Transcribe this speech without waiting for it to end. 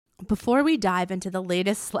before we dive into the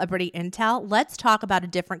latest celebrity intel, let's talk about a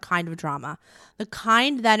different kind of drama. The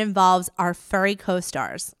kind that involves our furry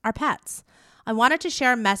co-stars, our pets. I wanted to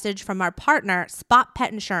share a message from our partner, Spot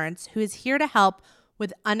Pet Insurance, who is here to help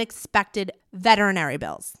with unexpected veterinary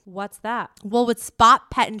bills. What's that? Well, with Spot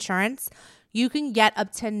Pet Insurance, you can get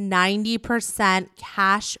up to 90%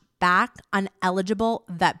 cash back on eligible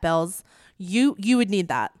vet bills. You would need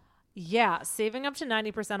that. Yeah, saving up to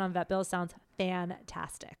 90% on vet bills sounds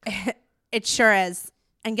fantastic. It sure is.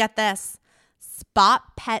 And get this, Spot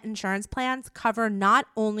Pet Insurance plans cover not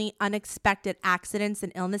only unexpected accidents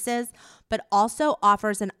and illnesses, but also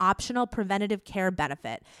offers an optional preventative care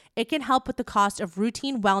benefit. It can help with the cost of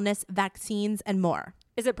routine wellness, vaccines, and more.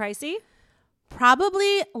 Is it pricey?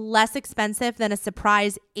 Probably less expensive than a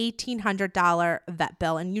surprise $1,800 vet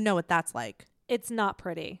bill. And you know what that's like. It's not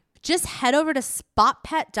pretty. Just head over to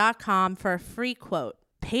spotpet.com for a free quote.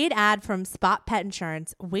 Paid ad from Spot Pet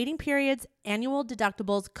Insurance. Waiting periods, annual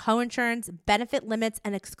deductibles, coinsurance, benefit limits,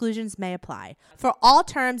 and exclusions may apply. For all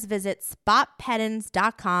terms, visit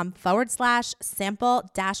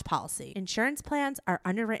spotpetins.com/sample-policy. Insurance plans are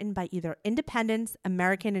underwritten by either Independence,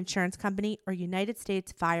 American Insurance Company, or United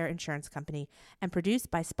States Fire Insurance Company, and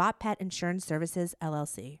produced by Spot Pet Insurance Services,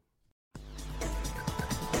 LLC.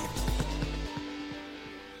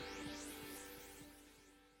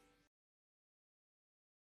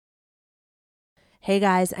 Hey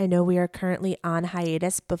guys, I know we are currently on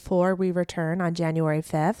hiatus before we return on January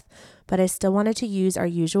 5th, but I still wanted to use our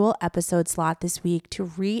usual episode slot this week to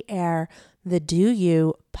re-air the Do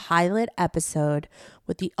You pilot episode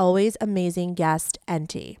with the always amazing guest,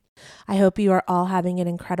 Enty. I hope you are all having an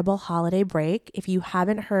incredible holiday break. If you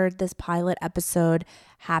haven't heard this pilot episode,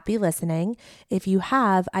 happy listening. If you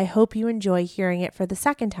have, I hope you enjoy hearing it for the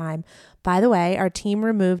second time. By the way, our team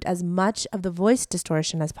removed as much of the voice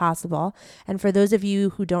distortion as possible. And for those of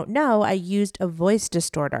you who don't know, I used a voice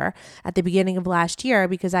distorter at the beginning of last year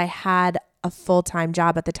because I had a full-time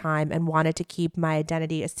job at the time and wanted to keep my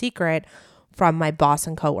identity a secret from my boss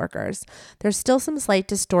and coworkers. There's still some slight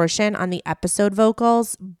distortion on the episode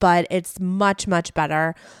vocals, but it's much, much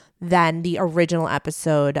better than the original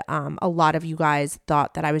episode. A lot of you guys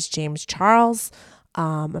thought that I was James Charles.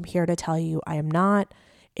 I'm here to tell you I am not.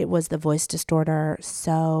 It was the voice distorter.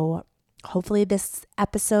 So hopefully this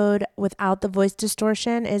episode without the voice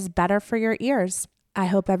distortion is better for your ears. I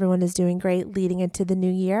hope everyone is doing great leading into the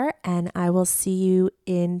new year, and I will see you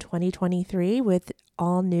in 2023 with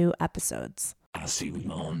all new episodes. I see with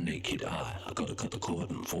my own naked eye. I gotta cut the cord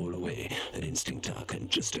and fall away. An instinct I can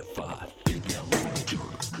justify.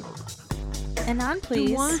 And on,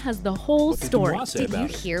 please. Dumois has the whole story. Did you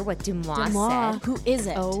hear what Dumois said? Who is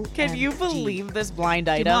it? Can you believe this blind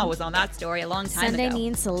item? Dumois was on that story a long time Sunday ago.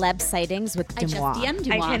 means celeb sightings with Dumois. I just DM'd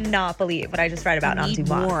Dumois. I cannot believe what I just read about on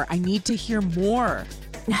Dumois. More. I need to hear more.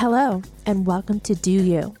 Hello, and welcome to Do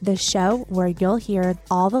You, the show where you'll hear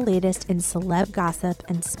all the latest in celeb gossip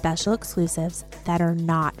and special exclusives that are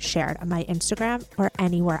not shared on my Instagram or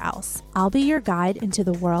anywhere else. I'll be your guide into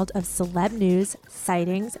the world of celeb news,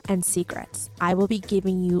 sightings, and secrets. I will be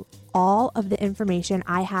giving you all of the information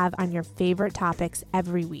I have on your favorite topics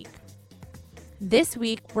every week. This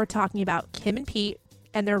week, we're talking about Kim and Pete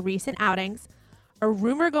and their recent outings, a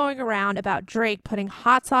rumor going around about Drake putting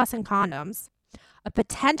hot sauce in condoms, a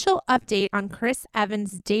potential update on Chris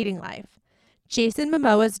Evans' dating life, Jason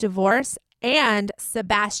Momoa's divorce, and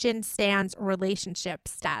Sebastian Stan's relationship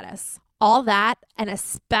status. All that and a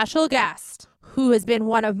special guest who has been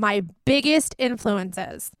one of my biggest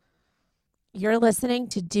influences. You're listening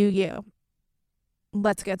to Do You.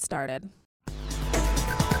 Let's get started.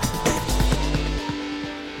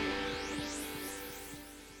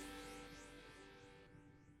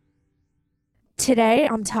 Today,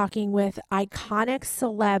 I'm talking with iconic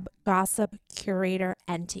celeb gossip curator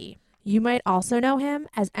Enty. You might also know him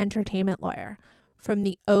as Entertainment Lawyer from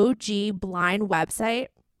the OG blind website,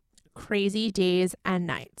 Crazy Days and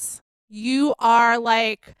Nights. You are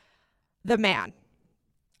like the man.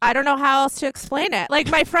 I don't know how else to explain it. Like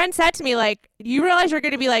my friend said to me, like, you realize you're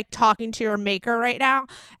going to be like talking to your maker right now?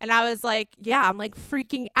 And I was like, yeah, I'm like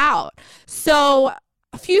freaking out. So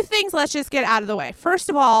a few things, let's just get out of the way. First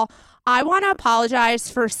of all, I want to apologize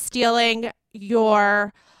for stealing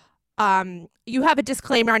your, you have a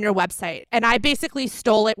disclaimer on your website, and I basically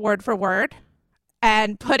stole it word for word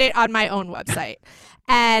and put it on my own website.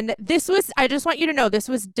 And this was, I just want you to know, this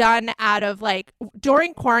was done out of like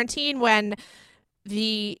during quarantine when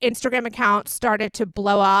the Instagram account started to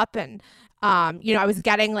blow up and, I was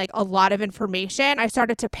getting like a lot of information. I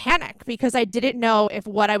started to panic because I didn't know if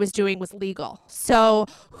what I was doing was legal. So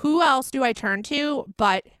who else do I turn to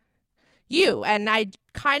but you. And I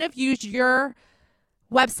kind of used your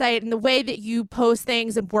website and the way that you post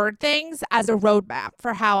things and word things as a roadmap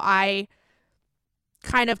for how I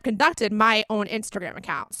kind of conducted my own Instagram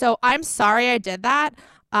account. So I'm sorry I did that.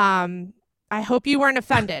 I hope you weren't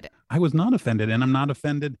offended. I was not offended, and I'm not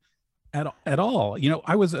offended at all. You know,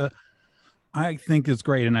 I think it's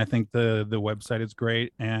great, and I think the website is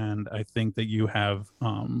great, and I think that you have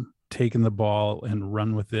taken the ball and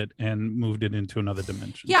run with it and moved it into another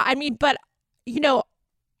dimension. Yeah, I mean, but you know,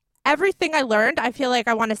 everything I learned, I feel like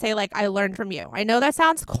I want to say like I learned from you. I know that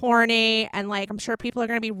sounds corny, and like I'm sure people are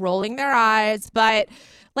going to be rolling their eyes, but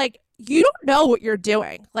like you don't know what you're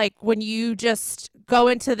doing. Like when you just go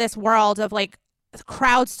into this world of like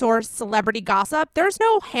crowdsourced celebrity gossip, there's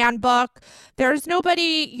no handbook, there's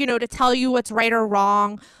nobody, you know, to tell you what's right or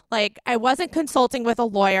wrong. Like I wasn't consulting with a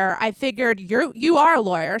lawyer. I figured you are a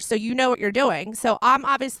lawyer, so you know what you're doing. So I'm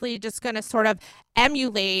obviously just going to sort of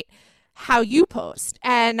emulate how you post.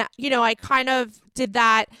 And you know, I kind of did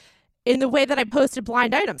that in the way that I posted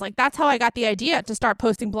blind items. Like that's how I got the idea to start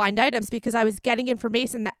posting blind items, because I was getting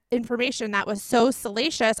information that was so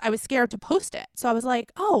salacious I was scared to post it. So I was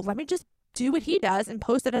like, oh, let me just do what he does and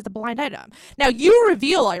post it as a blind item. Now you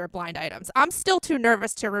reveal all your blind items. I'm still too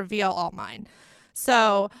nervous to reveal all mine.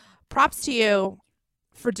 So props to you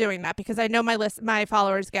for doing that, because I know my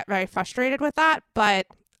followers get very frustrated with that, but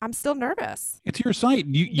I'm still nervous. It's your site.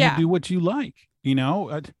 You do what you like, you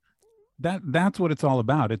know, that's what it's all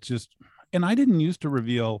about. It's just, and I didn't used to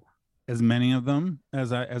reveal as many of them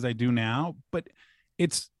as I do now, but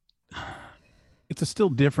it's still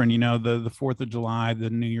different, you know, the 4th of July, the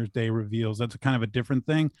New Year's Day reveals, that's a kind of a different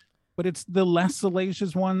thing, but it's the less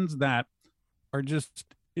salacious ones that are just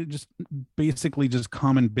basically just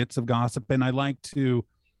common bits of gossip. And I like to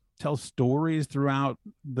tell stories throughout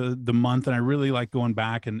the month, and I really like going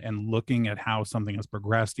back and looking at how something has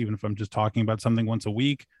progressed, even if I'm just talking about something once a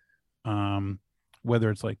week,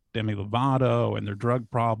 whether it's like Demi Lovato and their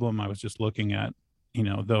drug problem. I was just looking at, you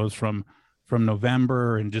know, those from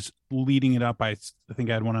November and just leading it up. I think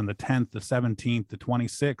I had one on the 10th, the 17th, the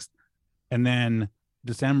 26th, and then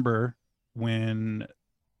December when,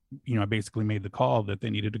 you know, I basically made the call that they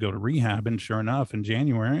needed to go to rehab. And sure enough, in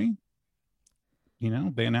January, you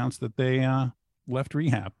know, they announced that they left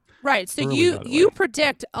rehab. Right. So early, you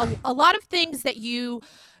predict a lot of things that you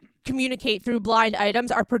communicate through blind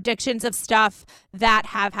items are predictions of stuff that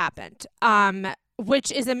have happened.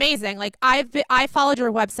 Which is amazing. Like I followed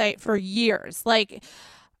your website for years, like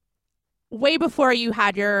way before you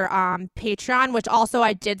had your Patreon, which also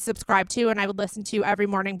I did subscribe to and I would listen to every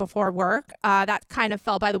morning before work. That kind of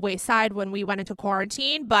fell by the wayside when we went into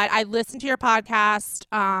quarantine, but I listened to your podcast.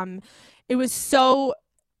 It was so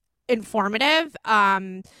informative.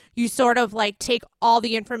 You sort of like take all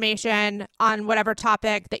the information on whatever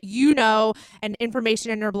topic that you know and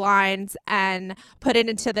information in your blinds and put it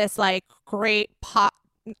into this like great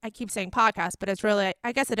I keep saying podcast, but it's really,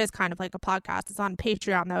 I guess it is kind of like a podcast. It's on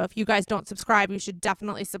Patreon though. If you guys don't subscribe, you should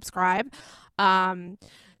definitely subscribe.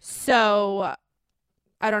 So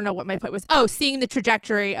I don't know what my point was. Oh, seeing the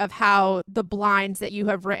trajectory of how the blinds that you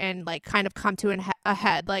have written like kind of come to a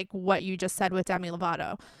head, like what you just said with Demi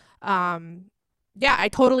Lovato. Yeah, I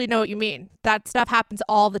totally know what you mean. That stuff happens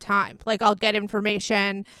all the time. Like I'll get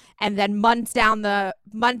information and then months down the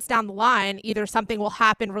line, either something will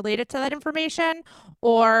happen related to that information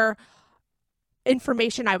or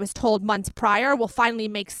information I was told months prior will finally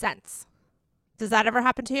make sense. Does that ever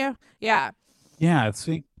happen to you? Yeah. Yeah.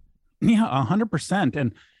 See, yeah, 100%.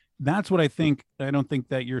 And that's what I think. I don't think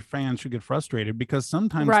that your fans should get frustrated because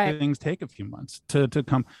sometimes things take a few months to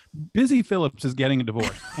come. Busy Phillips is getting a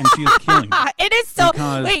divorce and she is killing me. It is so.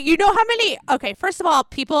 Wait, you know how many? Okay, first of all,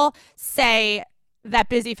 people say that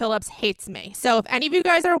Busy Phillips hates me. So if any of you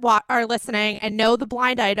guys are listening and know the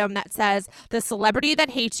blind item that says the celebrity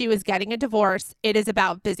that hates you is getting a divorce, it is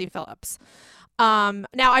about Busy Phillips. Now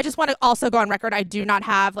I just want to also go on record. I do not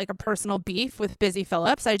have like a personal beef with Busy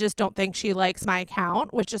Phillips. I just don't think she likes my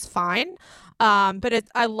account, which is fine. But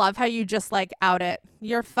I love how you just like out it.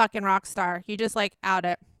 You're a fucking rock star. You just like out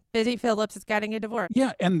it. Busy Phillips is getting a divorce.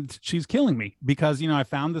 Yeah. And she's killing me because, you know, I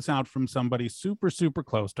found this out from somebody super, super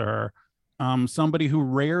close to her. Somebody who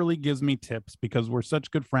rarely gives me tips because we're such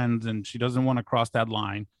good friends and she doesn't want to cross that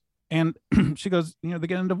line. And she goes, you know, they're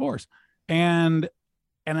getting a divorce. And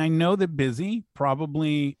I know that Busy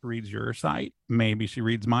probably reads your site. Maybe she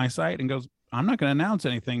reads my site and goes, I'm not going to announce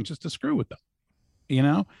anything just to screw with them, you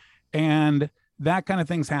know? And that kind of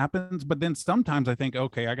things happens. But then sometimes I think,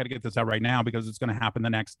 okay, I got to get this out right now because it's going to happen the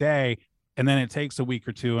next day. And then it takes a week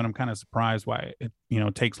or two. And I'm kind of surprised why it, you know,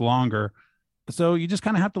 takes longer. So you just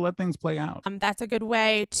kind of have to let things play out. That's a good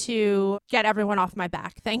way to get everyone off my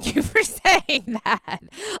back. Thank you for saying that.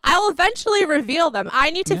 I'll eventually reveal them.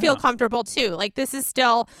 I need to feel comfortable too. Like this is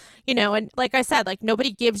still, and like I said, like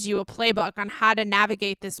nobody gives you a playbook on how to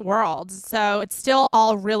navigate this world. So it's still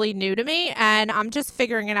all really new to me and I'm just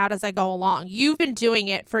figuring it out as I go along. You've been doing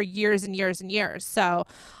it for years and years and years. So,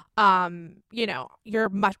 you're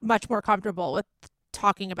much more comfortable with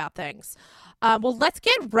talking about things. Well, let's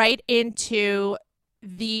get right into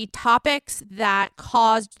the topics that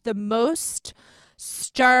caused the most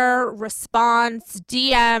stir, response,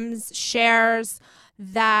 DMs, shares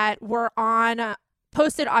that were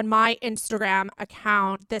posted on my Instagram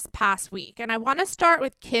account this past week. And I want to start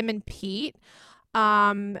with Kim and Pete.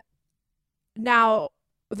 Now,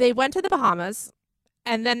 they went to the Bahamas.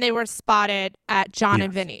 And then they were spotted at John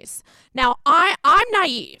and Vinny's. Now, I'm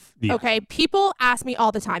naive, okay? People ask me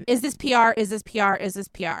all the time, is this PR? Is this PR? Is this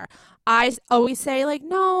PR? I always say, like,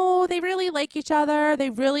 no, they really like each other. They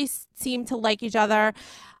really seem to like each other.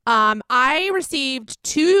 I received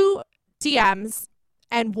 2 DMs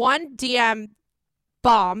and 1 DM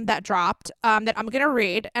bomb that dropped that I'm going to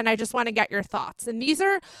read, and I just want to get your thoughts. And these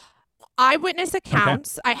are eyewitness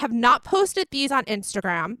accounts. Okay. I have not posted these on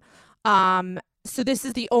Instagram. So this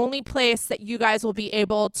is the only place that you guys will be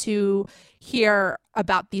able to hear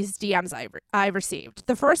about these DMs I received.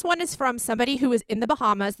 The first one is from somebody who was in the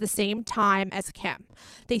Bahamas the same time as Kim.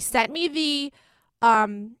 They sent me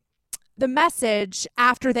the message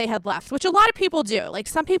after they had left, which a lot of people do. Like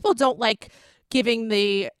some people don't like giving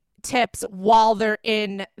the tips while they're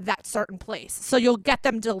in that certain place. So you'll get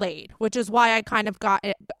them delayed, which is why I kind of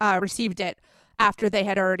received it after they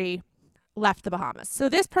had already left the Bahamas. So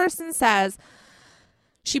this person says,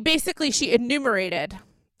 she enumerated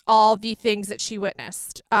all the things that she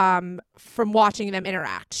witnessed from watching them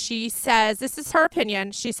interact. She says, this is her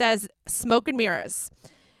opinion. She says, smoke and mirrors.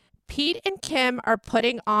 Pete and Kim are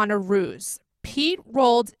putting on a ruse. Pete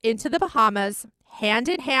rolled into the Bahamas hand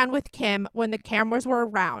in hand with Kim when the cameras were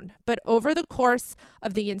around. But over the course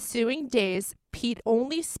of the ensuing days, Pete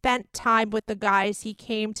only spent time with the guys he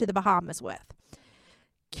came to the Bahamas with.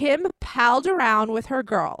 Kim palled around with her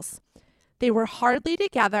girls. They were hardly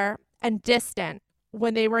together and distant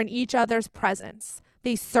when they were in each other's presence.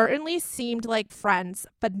 They certainly seemed like friends,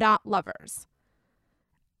 but not lovers.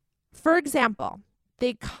 For example,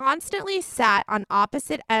 they constantly sat on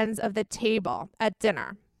opposite ends of the table at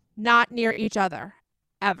dinner, not near each other,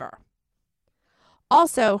 ever.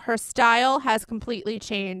 Also, her style has completely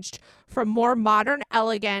changed from more modern,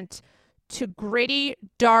 elegant to gritty,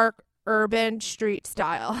 dark, urban street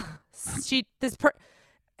style.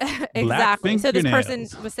 Exactly. So this person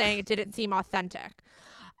was saying it didn't seem authentic.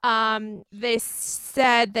 They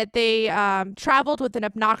said that they traveled with an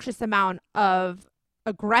obnoxious amount of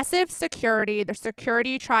aggressive security. Their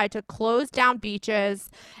security tried to close down beaches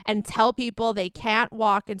and tell people they can't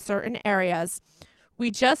walk in certain areas. We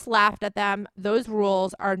just laughed at them. Those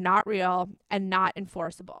rules are not real and not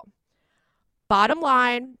enforceable. Bottom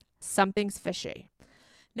line, something's fishy.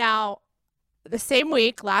 Now, the same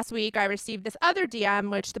week, last week, I received this other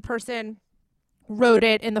DM, which the person wrote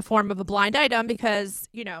it in the form of a blind item because,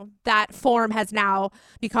 that form has now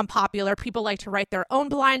become popular. People like to write their own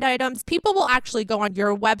blind items. People will actually go on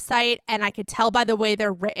your website, and I could tell by the way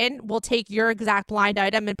they're written, will take your exact blind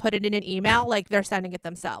item and put it in an email like they're sending it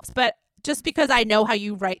themselves. But just because I know how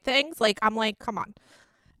you write things, I'm like, come on.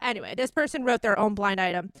 Anyway, this person wrote their own blind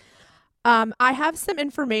item. I have some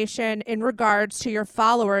information in regards to your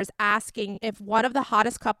followers asking if one of the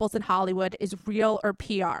hottest couples in Hollywood is real or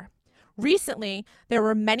PR. Recently, there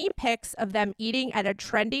were many pics of them eating at a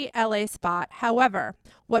trendy LA spot. However,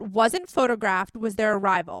 what wasn't photographed was their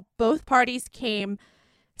arrival. Both parties came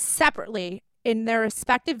separately in their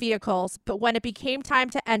respective vehicles, but when it became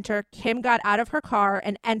time to enter, Kim got out of her car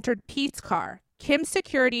and entered Pete's car. Kim's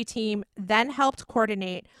security team then helped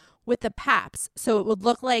coordinate with the Paps, so it would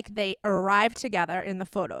look like they arrived together in the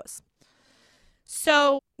photos.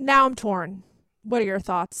 So now I'm torn. What are your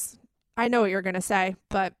thoughts? I know what you're going to say,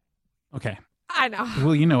 but okay. I know.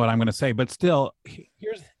 Well, you know what I'm going to say, but still,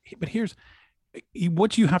 here's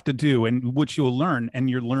what you have to do and what you'll learn, and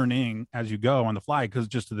you're learning as you go on the fly, because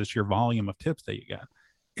just of the sheer volume of tips that you get,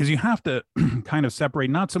 is you have to kind of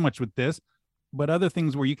separate, not so much with this, but other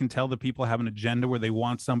things where you can tell that people have an agenda where they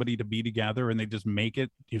want somebody to be together and they just make it.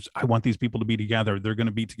 I want these people to be together. They're going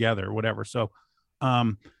to be together or whatever. So,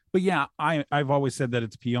 but yeah, I've always said that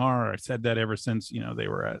it's PR. I said that ever since, they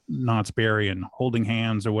were at Knott's Berry and holding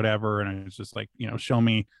hands or whatever. And it's just like, show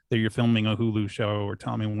me that you're filming a Hulu show, or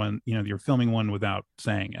tell me when, you're filming one without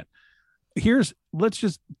saying it. Let's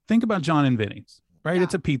just think about John and Vinny's, right? Yeah.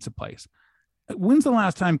 It's a pizza place. When's the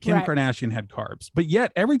last time Kim Right. Kardashian had carbs? But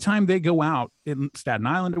yet every time they go out in Staten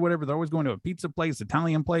Island or whatever, they're always going to a pizza place,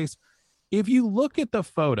 Italian place. If you look at the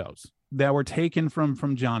photos that were taken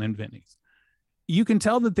from John and Vinny's, you can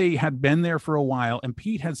tell that they had been there for a while, and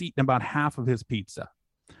Pete has eaten about half of his pizza.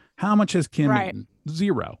 How much has Kim Right. eaten?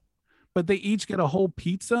 0. But they each get a whole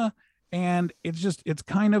pizza, and it's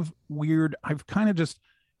kind of weird.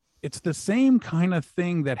 It's the same kind of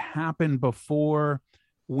thing that happened before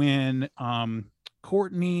when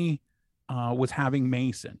Courtney was having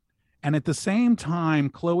Mason. And at the same time,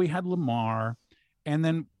 Khloe had Lamar,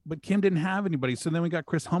 but Kim didn't have anybody. So then we got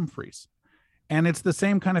Chris Humphries. And it's the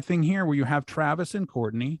same kind of thing here where you have Travis and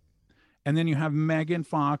Courtney, and then you have Megan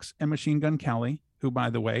Fox and Machine Gun Kelly, who, by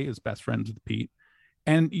the way, is best friends with Pete.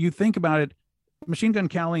 And you think about it, Machine Gun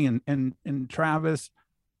Kelly and Travis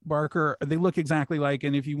Barker, they look exactly like,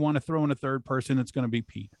 and if you want to throw in a third person, it's going to be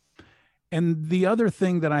Pete. And the other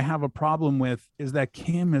thing that I have a problem with is that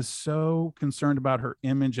Kim is so concerned about her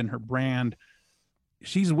image and her brand.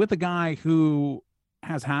 She's with a guy who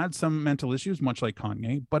has had some mental issues, much like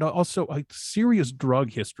Kanye, but also a serious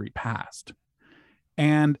drug history past.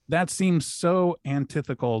 And that seems so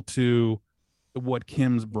antithetical to what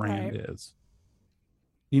Kim's brand is.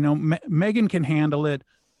 You know, Megan can handle it.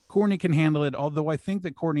 Kourtney can handle it, although I think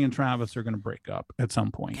that Kourtney and Travis are going to break up at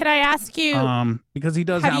some point. Can I ask you, because he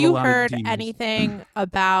does have have a you lot heard of demons. anything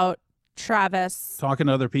about Travis? Talking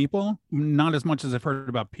to other people? Not as much as I've heard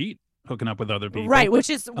about Pete hooking up with other people. Right, which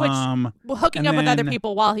hooking up with other then-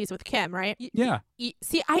 people while he's with Kim, right? Yeah.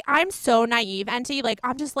 See, I'm so naive, Enty. Like,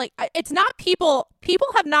 I'm just like, it's not people. People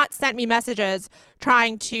have not sent me messages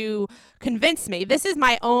trying to convince me. This is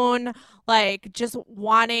my own, like, just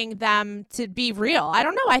wanting them to be real. I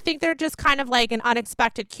don't know. I think they're just kind of like an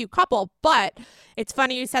unexpected cute couple. But it's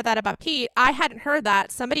funny you said that about Pete. I hadn't heard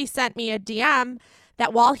that. Somebody sent me a DM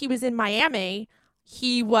that while he was in Miami,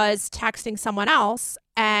 he was texting someone else,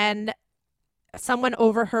 and someone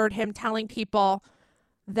overheard him telling people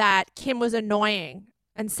that Kim was annoying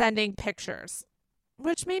and sending pictures,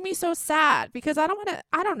 which made me so sad because I don't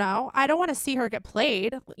want to see her get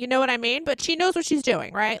played. You know what I mean? But she knows what she's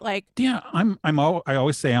doing, right? Like, Yeah, I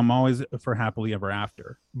always say I'm always for happily ever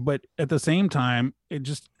after. But at the same time,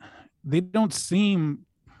 they don't seem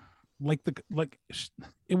like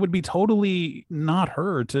it would be totally not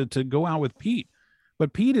her to go out with Pete.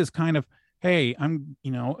 But Pete is kind of, hey, and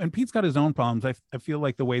Pete's got his own problems. I feel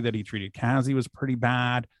like the way that he treated Cassie was pretty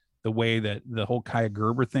bad. The way that the whole Kaya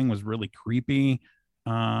Gerber thing was really creepy.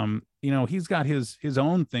 He's got his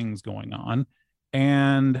own things going on.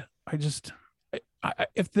 And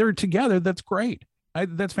if they're together, that's great.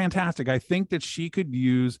 That's fantastic. I think that she could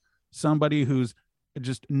use somebody who's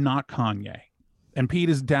just not Kanye. And Pete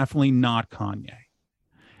is definitely not Kanye.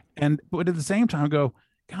 But at the same time, I go,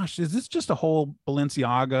 gosh, is this just a whole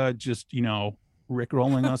Balenciaga just,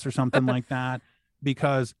 rickrolling us or something like that?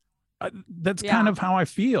 Because that's kind of how I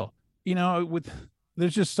feel,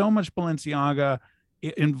 there's just so much Balenciaga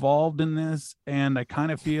involved in this. And I kind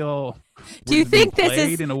of feel, do you think this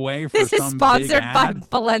is in a way for this is some sponsored big by ad?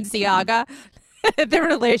 Balenciaga? The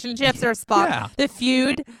relationships are the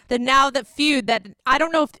feud, that I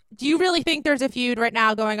don't know do you really think there's a feud right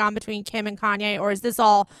now going on between Kim and Kanye, or is this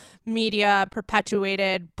all media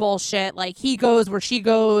perpetuated bullshit? Like, he goes where she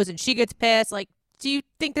goes and she gets pissed. Like, do you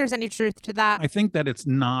think there's any truth to that? I think that it's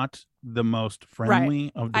not the most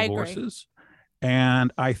friendly of I agree. divorces.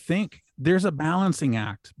 And I think there's a balancing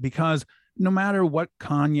act, because no matter what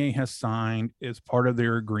Kanye has signed as part of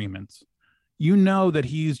their agreements, that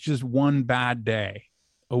he's just one bad day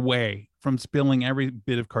away from spilling every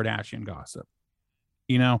bit of Kardashian gossip,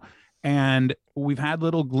 and we've had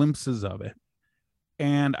little glimpses of it.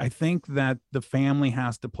 And I think that the family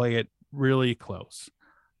has to play it really close.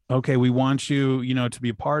 Okay, we want you, to be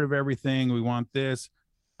a part of everything. We want this,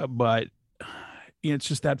 but it's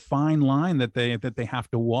just that fine line that they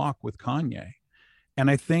have to walk with Kanye. And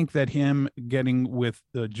I think that him getting with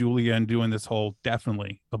Julia and doing this whole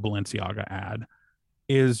definitely a Balenciaga ad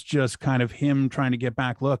is just kind of him trying to get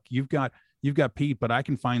back. Look, you've got Pete, but I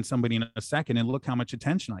can find somebody in a second, and look how much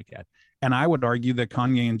attention I get. And I would argue that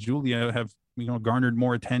Kanye and Julia have, garnered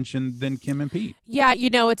more attention than Kim and Pete. Yeah,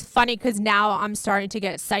 it's funny because now I'm starting to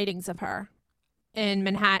get sightings of her in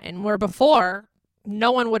Manhattan, where before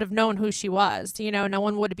no one would have known who she was. No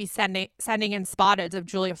one would be sending in spotteds of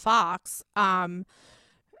Julia Fox.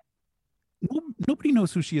 Nobody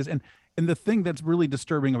knows who she is. And the thing that's really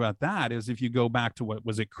disturbing about that is if you go back to what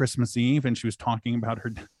was it, Christmas Eve, and she was talking about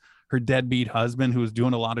her deadbeat husband who was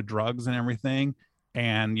doing a lot of drugs and everything.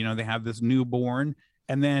 And, they have this newborn,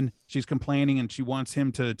 and then she's complaining and she wants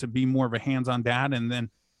him to be more of a hands-on dad. And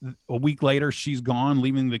then a week later she's gone,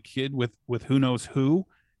 leaving the kid with who knows who.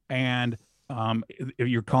 And if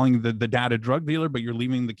you're calling the dad a drug dealer, but you're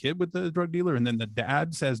leaving the kid with the drug dealer, and then the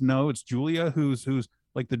dad says no, it's Julia who's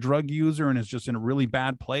like the drug user and is just in a really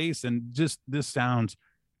bad place. And just this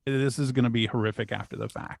is going to be horrific after the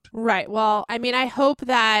fact. Right. Well, I mean, I hope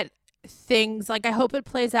that I hope it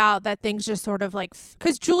plays out that things just sort of like,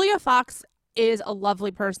 because Julia Fox is a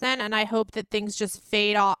lovely person, and I hope that things just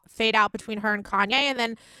fade out between her and Kanye, and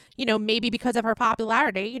then, maybe because of her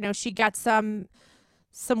popularity, she gets some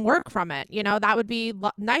work from it. That would be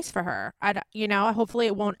nice for her. Hopefully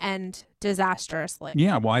it won't end disastrously.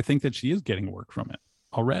 Yeah, well, I think that she is getting work from it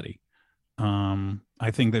already. I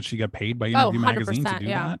think that she got paid by Interview Magazine to do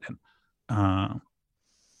that. And,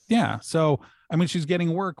 yeah, so I mean, she's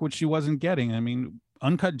getting work which she wasn't getting. I mean,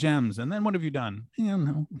 Uncut Gems, and then what have you done?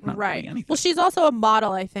 No, not right. Really anything. Well, she's also a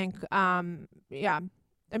model, I think. Yeah.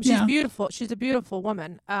 And she's beautiful. She's a beautiful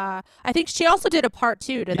woman. I think she also did a part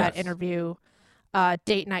 2 to that interview,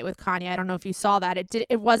 date night with Kanye. I don't know if you saw that.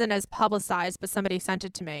 It wasn't as publicized, but somebody sent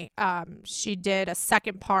it to me. She did a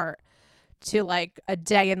second part to like a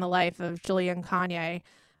day in the life of Julia and Kanye,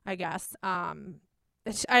 I guess.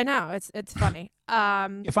 I know it's funny.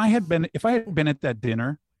 If I had been at that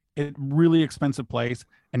dinner, a really expensive place,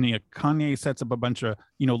 and Kanye sets up a bunch of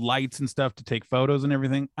lights and stuff to take photos and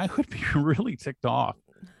everything, I would be really ticked off.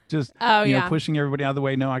 Just pushing everybody out of the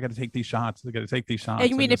way. No, I got to take these shots. I got to take these shots.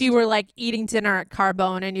 You mean if you were like eating dinner at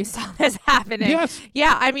Carbone and you saw this happening? Yes.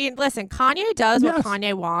 Yeah. I mean, listen, Kanye does what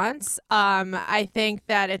Kanye wants. I think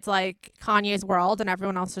that it's like Kanye's world and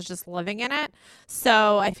everyone else is just living in it.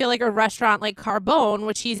 So I feel like a restaurant like Carbone,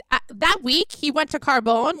 which that week he went to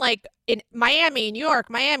Carbone like in Miami, New York,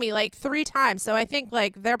 Miami, like 3 times. So I think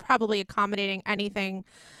like they're probably accommodating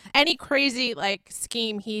any crazy like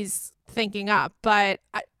scheme he's thinking up. But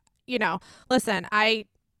listen, I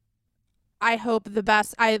hope the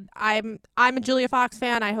best. I'm a Julia Fox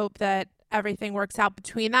fan. I hope that everything works out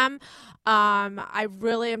between them. I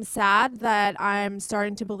really am sad that I'm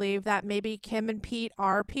starting to believe that maybe Kim and Pete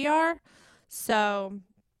are PR. So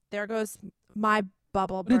there goes my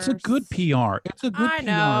bubble burst. It's a good PR. It's a good PR. I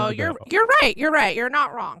know. You're right. You're right. You're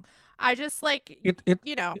not wrong. I just like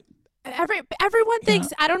everyone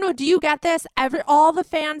thinks, I don't know, do you get this? All the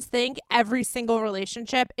fans think every single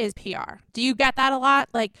relationship is PR. Do you get that a lot?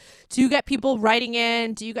 Like, do you get people writing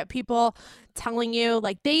in? Do you get people telling you,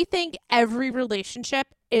 like, they think every relationship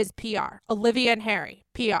is PR? Olivia and Harry,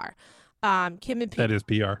 PR. Kim and Pete. That is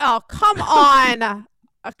PR. Oh, come on.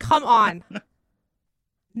 Come on.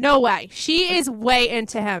 No way. She is way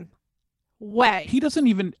into him. Way. He doesn't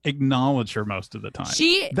even acknowledge her most of the time.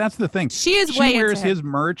 That's the thing. She is she way wears into him. his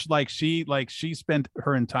merch like she spent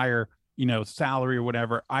her entire salary or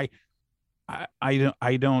whatever. I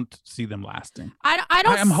don't see them lasting.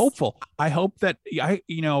 I'm hopeful. I hope that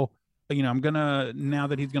I'm gonna, now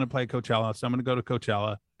that he's gonna play Coachella, so I'm gonna go to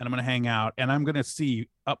Coachella and I'm gonna hang out and I'm gonna see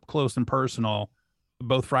up close and personal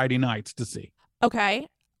both Friday nights to see. Okay.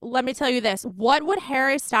 Let me tell you this. What would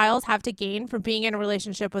Harry Styles have to gain from being in a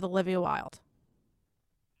relationship with Olivia Wilde?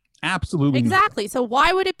 Absolutely. Exactly. So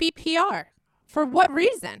why would it be PR? For what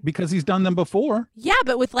reason? Because he's done them before. Yeah,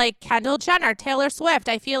 but with like Kendall Jenner, Taylor Swift,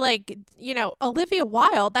 I feel like, Olivia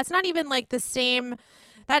Wilde, that's not even like the same,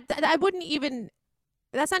 that's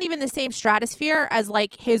not even the same stratosphere as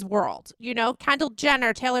like his world. Kendall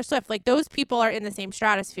Jenner, Taylor Swift, like those people are in the same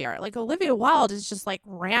stratosphere. Like Olivia Wilde is just like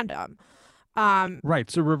random.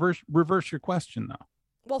 Right. So reverse your question though.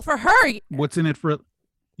 Well, for her, what's in it for?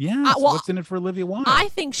 Yes. What's in it for Olivia Wilde? I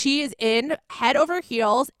think she is in head over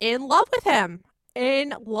heels in love with him.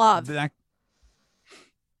 In love.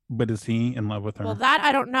 But is he in love with her? Well, that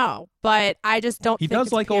I don't know, but I just don't. He think does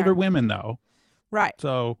it's like PR. older women though. Right.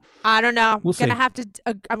 So I don't know. We'll see.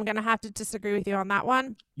 I'm gonna have to disagree with you on that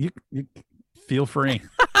one. You feel free.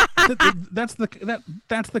 That's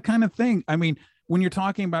the kind of thing. I mean, when you're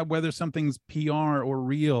talking about whether something's PR or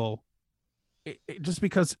real, just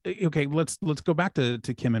because, okay, let's go back to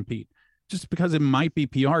Kim and Pete. Just because it might be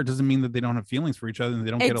PR doesn't mean that they don't have feelings for each other and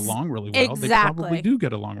they don't get along really well. Exactly. They probably do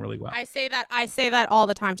get along really well. I say that all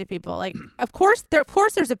the time to people. Like, of course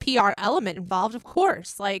there's a PR element involved. Of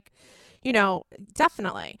course, like,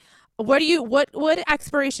 definitely. What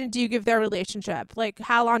expiration do you give their relationship? Like,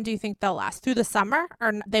 how long do you think they'll last? Through the summer,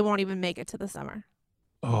 or they won't even make it to the summer?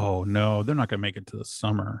 Oh no, they're not going to make it to the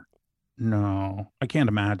summer. No, I can't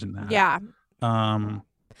imagine that. Yeah.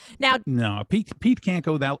 Now, no, Pete can't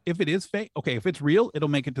go that. If it is fake, okay. If it's real, it'll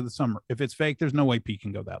make it to the summer. If it's fake, there's no way Pete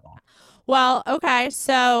can go that long. Well, okay.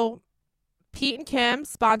 So, Pete and Kim,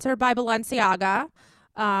 sponsored by Balenciaga.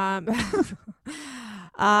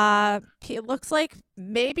 It looks like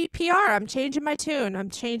maybe PR. I'm changing my tune.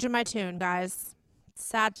 Guys. It's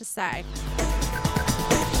sad to say.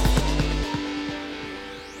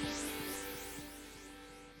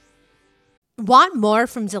 Want more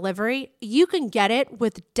from delivery? You can get it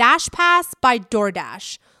with Dash Pass by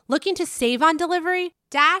DoorDash. Looking to save on delivery?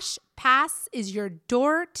 Dash Pass is your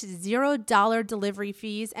door to $0 delivery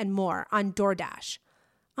fees and more on DoorDash.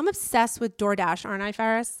 I'm obsessed with DoorDash, aren't I,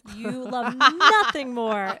 Ferris? You love nothing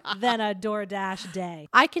more than a DoorDash day.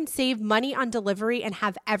 I can save money on delivery and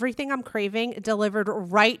have everything I'm craving delivered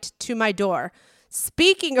right to my door.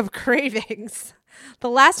 Speaking of cravings, the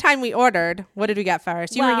last time we ordered, what did we get,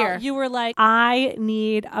 Ferris? You were here. You were like, I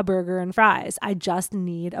need a burger and fries. I just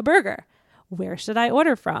need a burger. Where should I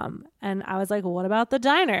order from? And I was like, what about the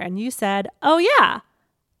diner? And you said, oh, yeah,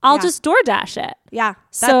 I'll just DoorDash it. Yeah.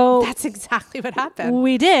 So that's exactly what happened.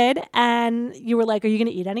 We did. And you were like, are you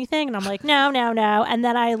going to eat anything? And I'm like, no. And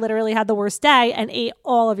then I literally had the worst day and ate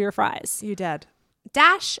all of your fries. You did.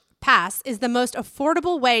 Dash Pass is the most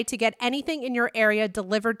affordable way to get anything in your area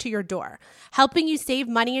delivered to your door, helping you save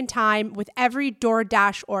money and time with every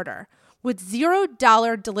DoorDash order. With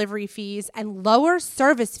 $0 delivery fees and lower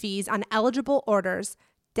service fees on eligible orders,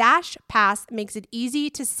 Dash Pass makes it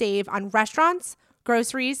easy to save on restaurants,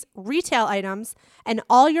 groceries, retail items, and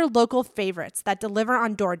all your local favorites that deliver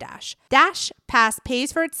on DoorDash. Dash Pass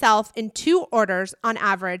pays for itself in 2 orders on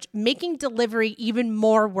average, making delivery even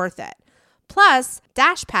more worth it. Plus,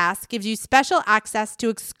 Dash Pass gives you special access to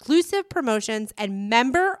exclusive promotions and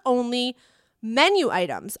member-only menu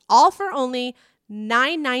items, all for only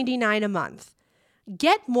 $9.99 a month.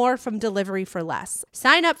 Get more from delivery for less.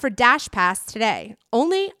 Sign up for Dash Pass today,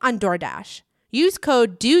 only on DoorDash. Use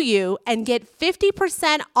code DOYOU and get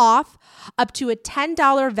 50% off up to a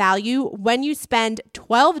 $10 value when you spend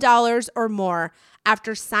 $12 or more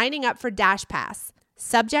after signing up for Dash Pass.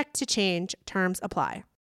 Subject to change. Terms apply.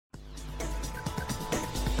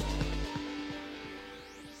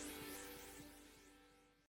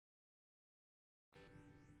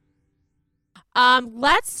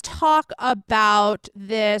 Let's talk about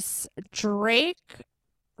this Drake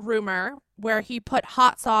rumor where he put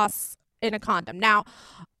hot sauce in a condom. Now,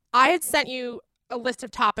 I had sent you a list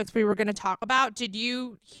of topics we were going to talk about. Did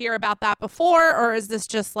you hear about that before, or is this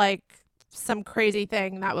just like some crazy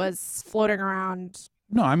thing that was floating around?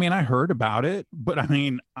 No, I mean, I heard about it, but I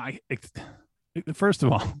mean, first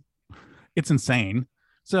of all, it's insane.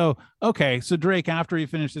 So, okay. So Drake, after he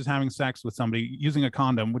finishes having sex with somebody using a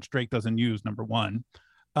condom, which Drake doesn't use, number one.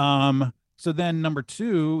 So then number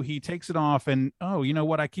two, he takes it off and, oh, you know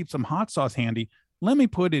what? I keep some hot sauce handy. Let me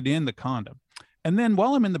put it in the condom. And then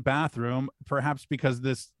while I'm in the bathroom, perhaps because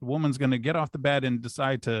this woman's going to get off the bed and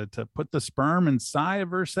decide to put the sperm inside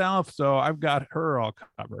of herself. So I've got her all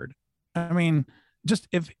covered. I mean, just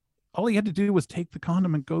if all he had to do was take the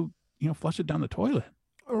condom and go, flush it down the toilet.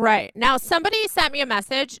 Right. Now, somebody sent me a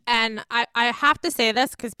message, and I have to say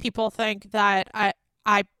this because people think that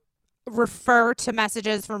I refer to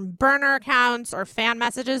messages from burner accounts or fan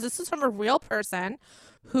messages. This is from a real person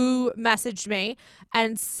who messaged me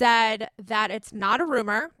and said that it's not a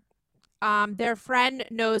rumor. Their friend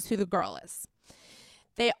knows who the girl is.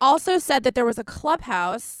 They also said that there was a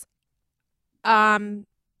clubhouse. They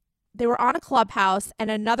were on a clubhouse, and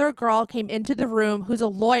another girl came into the room who's a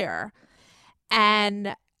lawyer.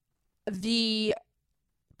 And the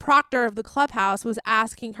proctor of the clubhouse was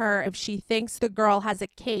asking her if she thinks the girl has a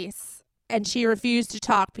case, and she refused to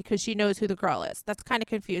talk because she knows who the girl is. That's kind of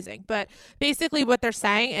confusing. But basically what they're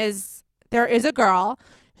saying is there is a girl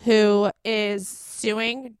who is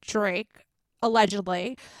suing Drake,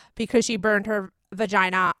 allegedly, because she burned her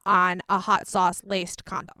vagina on a hot sauce laced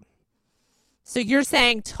condom. So you're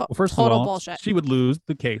saying total bullshit. She would lose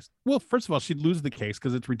the case. Well, first of all, she'd lose the case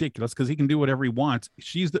because it's ridiculous because he can do whatever he wants.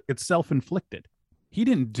 It's self-inflicted. He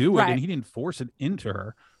didn't do it, and he didn't force it into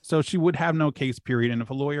her. So she would have no case, period. And if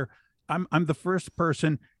a lawyer, I'm the first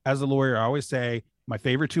person as a lawyer, I always say my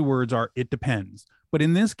favorite 2 words are it depends. But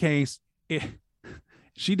in this case,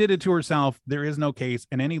 she did it to herself. There is no case.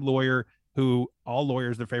 And any lawyer all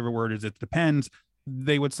lawyers, their favorite word is it depends.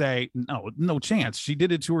 They would say, no chance. She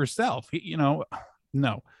did it to herself.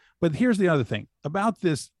 No. But here's the other thing about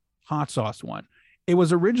this hot sauce one. It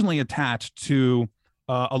was originally attached to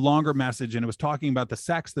a longer message, and it was talking about the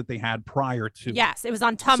sex that they had prior to. Yes, it was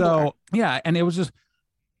on Tumblr. So, yeah, and it was just,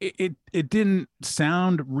 it didn't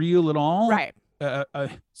sound real at all. Right.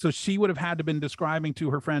 So she would have had to been describing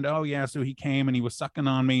to her friend, oh, yeah, so he came and he was sucking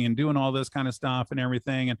on me and doing all this kind of stuff and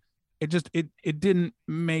everything. And it didn't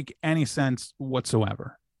make any sense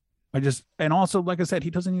whatsoever. And also, like I said, he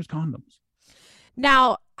doesn't use condoms.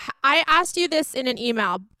 Now, I asked you this in an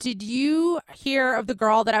email. Did you hear of the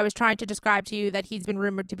girl that I was trying to describe to you that he's been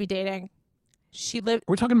rumored to be dating?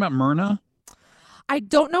 We're talking about Myrna? I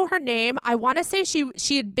don't know her name. I want to say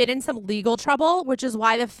she had been in some legal trouble, which is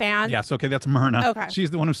why the fans. Yes, okay, that's Myrna. Okay.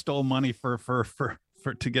 She's the one who stole money for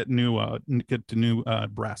to get new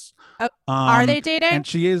breasts. Are they dating? And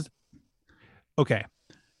she is. Okay.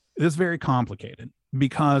 This is very complicated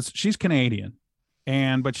because she's Canadian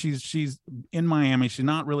but she's in Miami. She's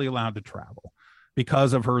not really allowed to travel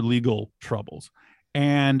because of her legal troubles.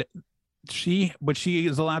 And she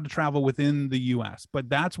is allowed to travel within the US, but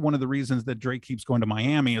that's one of the reasons that Drake keeps going to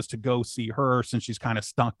Miami is to go see her since she's kind of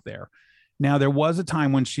stuck there. Now, there was a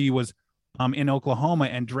time when she was in Oklahoma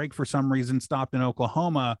and Drake, for some reason, stopped in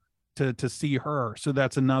Oklahoma to see her. So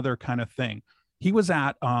that's another kind of thing. He was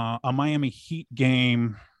at a Miami Heat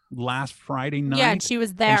game last Friday night. Yeah, and she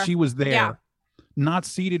was there. Yeah. Not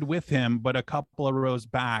seated with him, but a couple of rows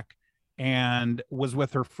back, and was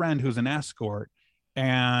with her friend who's an escort.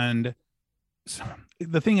 And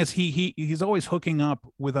the thing is, he's always hooking up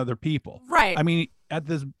with other people. Right. I mean, at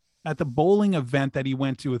the bowling event that he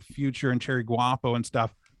went to with Future and Cherry Guapo and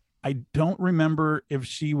stuff, I don't remember if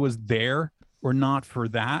she was there or not for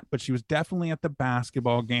that, but she was definitely at the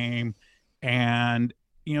basketball game. And,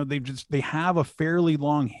 you know, they have a fairly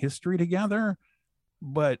long history together,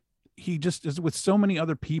 but he just is with so many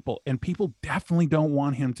other people, and people definitely don't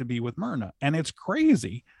want him to be with Myrna. And it's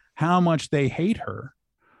crazy how much they hate her.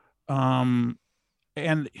 And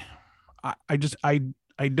I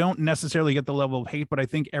don't necessarily get the level of hate, but I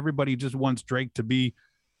think everybody just wants Drake to be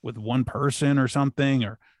with one person or something,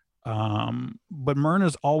 but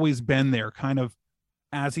Myrna's always been there, kind of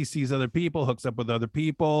as he sees other people, hooks up with other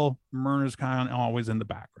people. Myrna's kind of always in the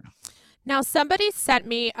background. Now, somebody sent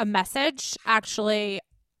me a message actually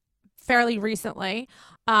fairly recently.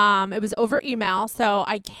 It was over email, so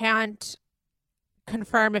I can't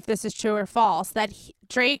confirm if this is true or false, that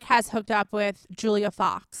Drake has hooked up with Julia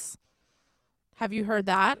Fox. Have you heard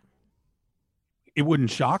that? It wouldn't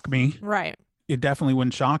shock me. Right. It definitely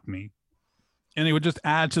wouldn't shock me. And it would just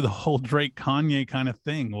add to the whole Drake Kanye kind of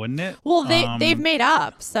thing, wouldn't it? Well, they've made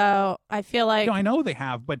up, so I feel like I know they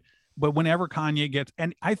have, but whenever Kanye gets,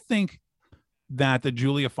 and I think that the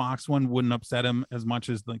Julia Fox one wouldn't upset him as much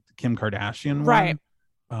as like the Kim Kardashian right.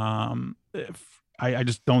 one. I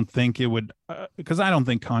just don't think it would, because I don't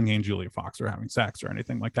think Kanye and Julia Fox are having sex or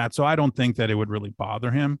anything like that. So I don't think that it would really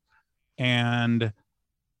bother him.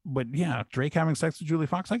 But yeah, Drake having sex with Julia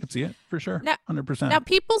Fox, I could see it for sure. 100%. Now,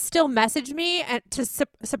 people still message me and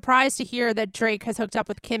surprised to hear that Drake has hooked up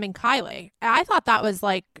with Kim and Kylie. I thought that was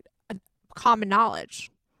like common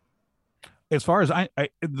knowledge. As far as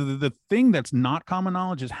the thing that's not common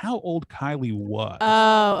knowledge is how old Kylie was.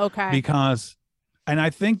 Oh, okay. Because, and I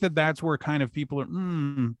think that that's where kind of people are,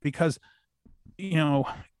 because, you know,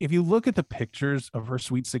 if you look at the pictures of her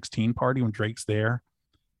Sweet 16 party when Drake's there,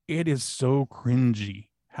 it is so cringy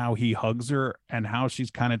how he hugs her and how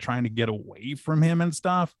she's kind of trying to get away from him and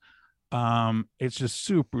stuff. It's just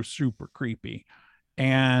super, super creepy.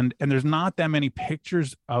 And there's not that many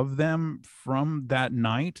pictures of them from that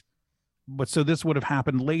night. But so this would have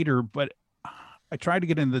happened later, but I tried to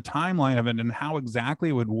get into the timeline of it and how exactly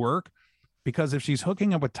it would work. Because if she's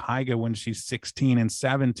hooking up with Tyga when she's 16 and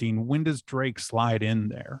 17, when does Drake slide in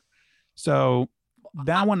there? So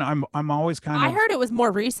that one, I'm always kind of. I heard it was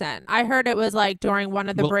more recent. I heard it was like during one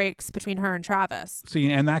of the breaks between her and Travis. See,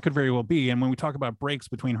 and that could very well be. And when we talk about breaks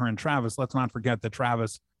between her and Travis, let's not forget that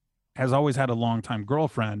Travis has always had a longtime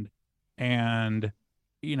girlfriend, and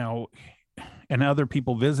you know, and other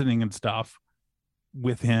people visiting and stuff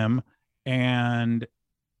with him, and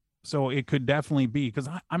so it could definitely be because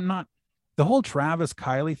I'm not. The whole Travis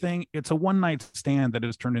Kylie thing, it's a one night stand that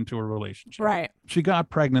has turned into a relationship. Right. She got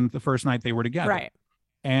pregnant the first night they were together. Right.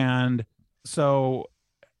 And so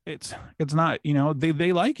it's not, you know,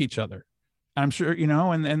 they like each other. I'm sure, you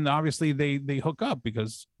know, and obviously they hook up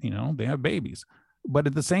because, you know, they have babies. But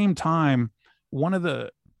at the same time, one of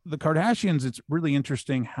the Kardashians, it's really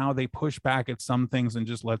interesting how they push back at some things and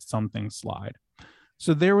just let some things slide.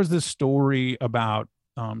 So there was this story about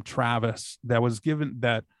Travis that was given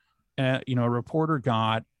that, you know, a reporter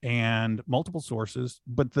got and multiple sources,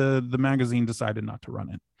 but the magazine decided not to run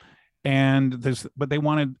it. But they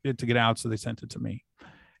wanted it to get out, so they sent it to me.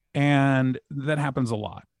 And that happens a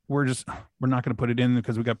lot. We're not going to put it in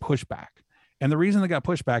because we got pushback. And the reason they got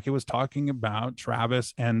pushback, it was talking about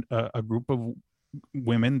Travis and a group of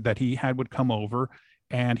women that he had would come over,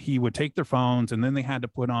 and he would take their phones, and then they had to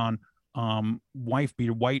put on white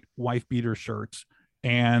wife beater shirts,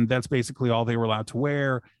 and that's basically all they were allowed to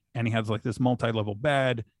wear. And he has like this multi-level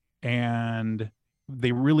bed, and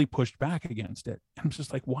they really pushed back against it. I'm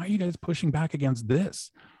just like, why are you guys pushing back against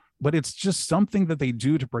this? But it's just something that they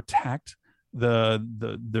do to protect the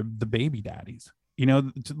baby daddies.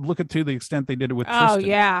 To look at to the extent they did it with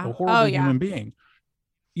Tristan, a horrible human being,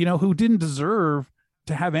 who didn't deserve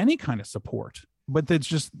to have any kind of support. But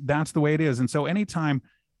that's the way it is. And so anytime,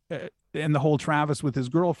 and the whole Travis with his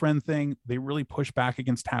girlfriend thing, they really push back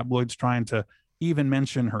against tabloids trying to even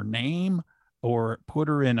mention her name or put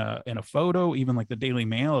her in a photo. Even like the Daily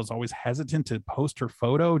Mail is always hesitant to post her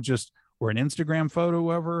photo or an Instagram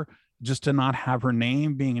photo of her, just to not have her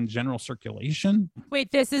name being in general circulation.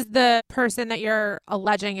 Wait, this is the person that you're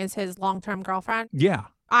alleging is his long-term girlfriend? Yeah.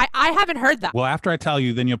 I haven't heard that. Well, after I tell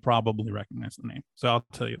you, then you'll probably recognize the name. So I'll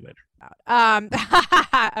tell you later.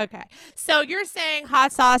 Okay. So you're saying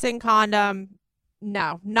hot sauce and condom.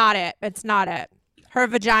 No, not it. It's not it. Her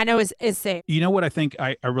vagina is safe. You know what I think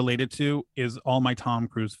I related to is all my Tom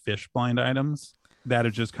Cruise fish blind items that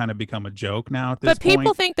have just kind of become a joke now at this point. But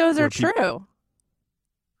people think those are true.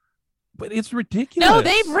 But it's ridiculous. No,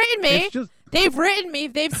 they've written me. They've written me.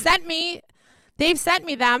 They've sent me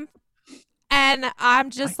them. And I'm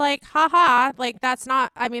just like, haha, like that's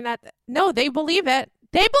not, no, they believe it.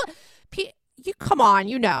 You come on,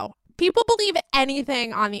 people believe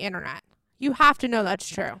anything on the internet. You have to know that's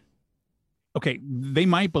true. Okay. They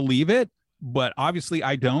might believe it, but obviously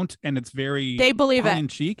I don't. And it's very they believe tongue in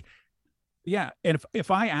cheek. Yeah. And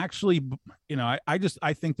if I actually,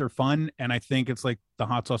 I think they're fun. And I think it's like the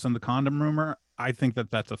hot sauce and the condom rumor. I think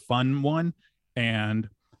that's a fun one. And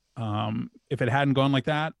if it hadn't gone like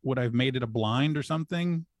that, would I have made it a blind or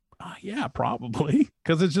something? Yeah, probably.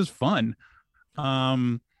 Because it's just fun.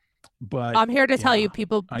 But I'm here to tell you,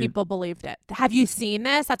 people believed it. Have you seen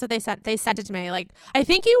this? That's what they sent. They sent it to me. Like, I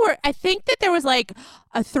think that there was like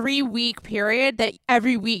a 3-week period that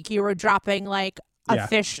every week you were dropping like a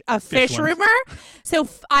fish rumor. So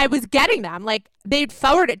I was getting them. Like, they'd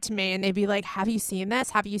forward it to me and they'd be like, have you seen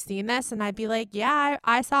this? Have you seen this? And I'd be like, yeah,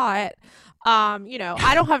 I saw it. I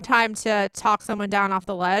don't have time to talk someone down off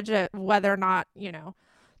the ledge at whether or not,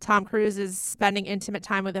 Tom Cruise is spending intimate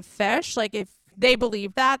time with a fish. Like, if they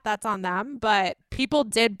believe that, that's on them. But people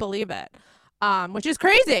did believe it, which is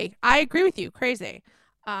crazy. I agree with you. Crazy.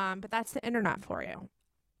 But that's the internet for you.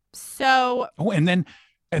 So. Oh, and then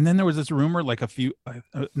there was this rumor, like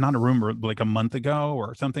not a rumor, like a month ago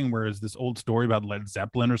or something, where is this old story about Led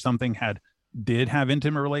Zeppelin or something did have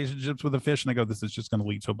intimate relationships with a fish. And I go, this is just going to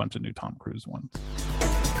lead to a bunch of new Tom Cruise ones.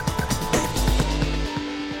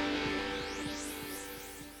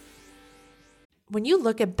 When you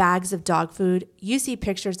look at bags of dog food, you see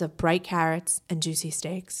pictures of bright carrots and juicy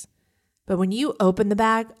steaks. But when you open the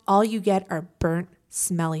bag, all you get are burnt,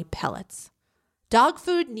 smelly pellets. Dog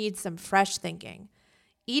food needs some fresh thinking.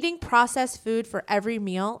 Eating processed food for every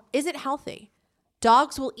meal isn't healthy.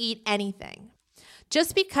 Dogs will eat anything.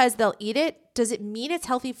 Just because they'll eat it, does it mean it's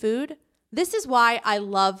healthy food? This is why I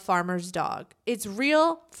love Farmer's Dog. It's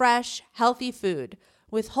real, fresh, healthy food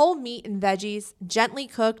with whole meat and veggies gently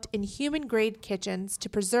cooked in human-grade kitchens to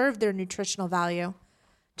preserve their nutritional value.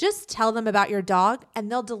 Just tell them about your dog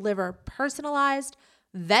and they'll deliver personalized,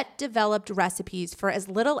 vet-developed recipes for as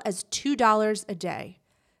little as $2 a day.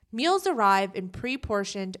 Meals arrive in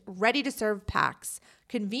pre-portioned, ready-to-serve packs,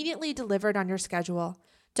 conveniently delivered on your schedule.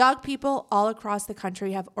 Dog people all across the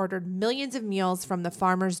country have ordered millions of meals from the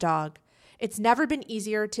Farmer's Dog. It's never been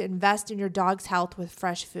easier to invest in your dog's health with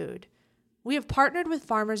fresh food. We have partnered with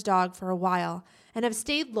Farmer's Dog for a while and have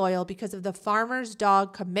stayed loyal because of the Farmer's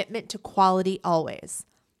Dog commitment to quality always.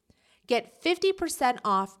 Get 50%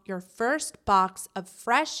 off your first box of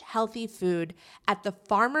fresh, healthy food at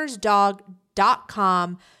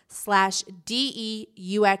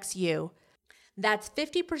thefarmersdog.com/DEUXU. That's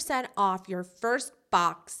 50% off your first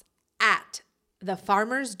box at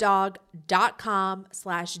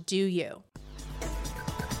thefarmersdog.com/DOYOU.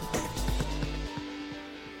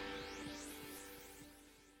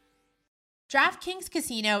 DraftKings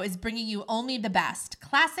Casino is bringing you only the best.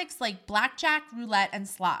 Classics like blackjack, roulette, and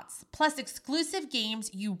slots, plus exclusive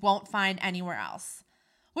games you won't find anywhere else.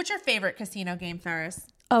 What's your favorite casino game, Ferris?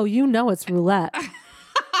 Oh, it's roulette.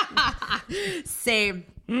 Same.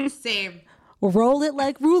 Roll it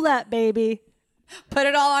like roulette, baby. Put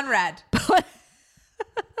it all on red.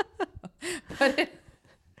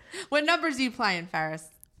 What numbers are you playing, Ferris?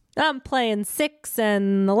 I'm playing 6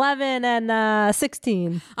 and 11 and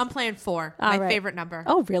 16. I'm playing 4. All my right. favorite number.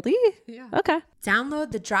 Oh, really? Yeah. Okay.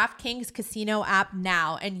 Download the DraftKings Casino app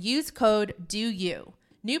now and use code DOYOU.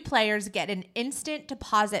 New players get an instant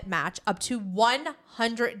deposit match up to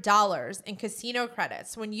 $100 in casino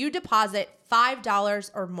credits when you deposit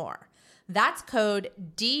 $5 or more. That's code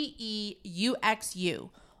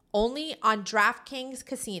DEUXU. Only on DraftKings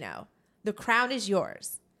Casino. The crown is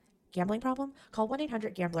yours. Gambling problem? Call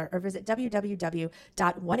 1-800-GAMBLER or visit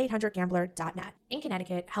www.1800gambler.net. In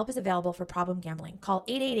Connecticut, help is available for problem gambling. Call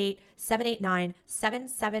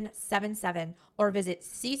 888-789-7777 or visit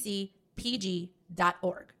ccpg.org.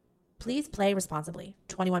 Please play responsibly.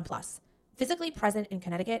 21 plus. Physically present in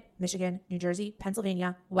Connecticut, Michigan, New Jersey,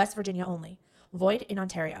 Pennsylvania, West Virginia only. Void in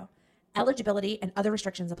Ontario. Eligibility and other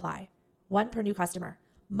restrictions apply. One per new customer.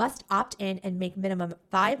 Must opt in and make minimum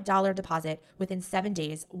 $5 deposit within 7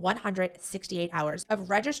 days, 168 hours of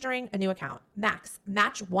registering a new account. Max,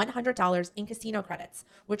 match $100 in casino credits,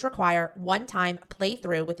 which require one-time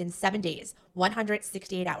playthrough within 7 days,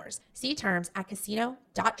 168 hours. See terms at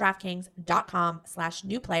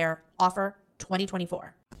casino.draftkings.com/new player offer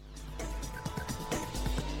 2024.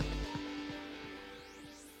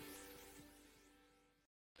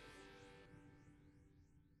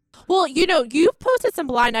 Well, you've posted some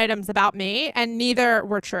blind items about me, and neither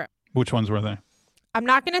were true. Which ones were they? I'm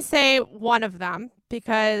not going to say one of them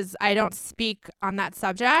because I don't speak on that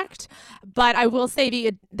subject, but I will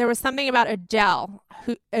say there was something about Adele.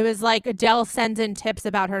 It was like Adele sends in tips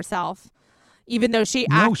about herself, even though she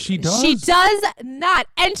does. She does not.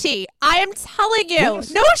 Enty, I am telling you.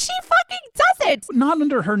 Yes. No, she fucking doesn't. Not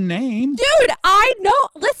under her name. Dude, I know.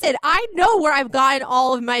 Listen, I know where I've gotten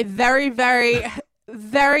all of my very, very...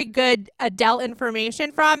 very good Adele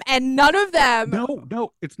information from, and none of them.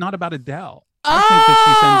 No, it's not about Adele. Oh, I think that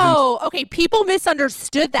she sends okay. People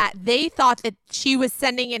misunderstood that. They thought that she was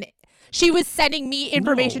sending me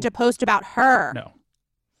information to post about her.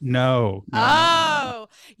 No. Oh,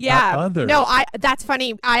 yeah. Others. No, that's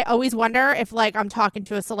funny. I always wonder if I'm talking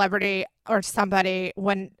to a celebrity or somebody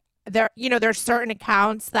when there's certain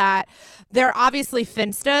accounts that they're obviously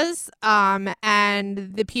finstas,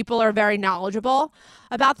 and the people are very knowledgeable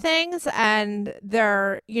about things, and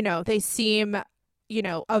they're, they seem,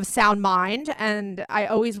 of sound mind. And I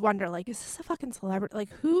always wonder, is this a fucking celebrity?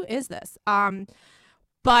 Who is this?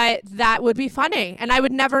 But that would be funny. And I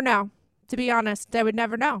would never know, to be honest. I would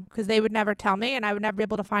never know because they would never tell me and I would never be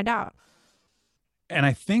able to find out. And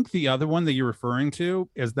I think the other one that you're referring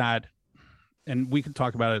to is that, and we could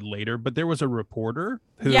talk about it later, but there was a reporter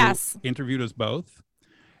who interviewed us both.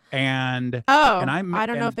 And I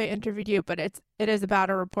don't know if they interviewed you, but it is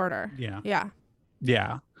about a reporter. Yeah.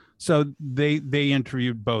 So they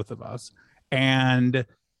interviewed both of us, but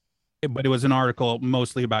it was an article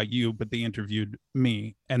mostly about you, but they interviewed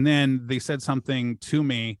me. And then they said something to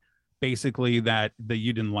me, basically that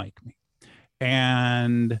you didn't like me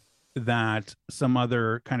and that some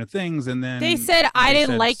other kind of things. And then they said I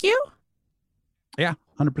didn't like you. Yeah,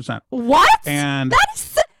 100%. What? And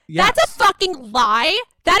that's a fucking lie.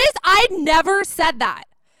 I never said that.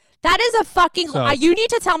 That is a fucking lie. You need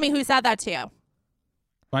to tell me who said that to you.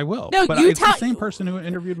 I will. No, but it's the same person who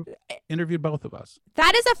interviewed both of us.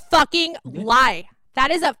 That is a fucking lie.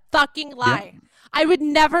 That is a fucking lie. Yep. I would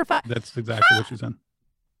never. That's exactly what she said.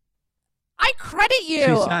 I credit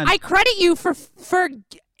you. I credit you for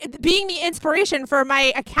being the inspiration for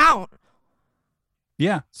my account.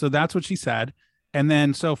 Yeah, so that's what she said. And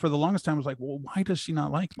then, so for the longest time, I was like, well, why does she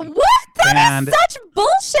not like me? What? That is such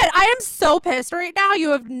bullshit. I am so pissed right now. You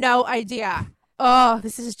have no idea. Oh,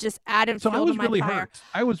 this is just added fuel to my fire.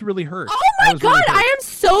 I was really hurt. Oh my God, I am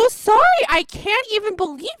so sorry. I can't even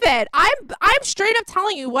believe it. I'm straight up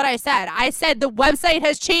telling you what I said. I said the website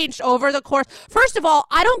has changed over the course. First of all,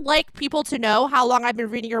 I don't like people to know how long I've been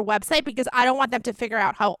reading your website because I don't want them to figure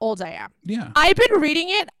out how old I am. Yeah. I've been reading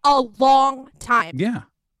it a long time. Yeah.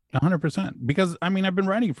 100%. Because I've been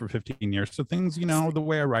writing for 15 years. So things, the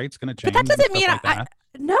way I write is going to change. But that doesn't mean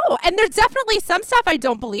no. And there's definitely some stuff I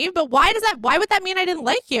don't believe. But why would that mean I didn't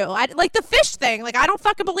like you? Like the fish thing. I don't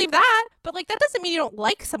fucking believe that. But that doesn't mean you don't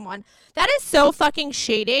like someone. That is so fucking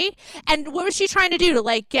shady. And what was she trying to do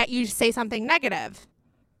to get you to say something negative?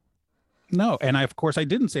 No. And of course I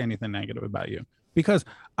didn't say anything negative about you because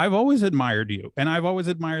I've always admired you and I've always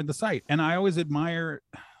admired the site. And I always admire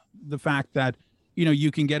the fact that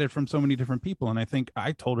you can get it from so many different people. And I think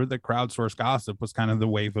I told her that crowdsourced gossip was kind of the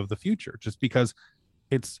wave of the future, just because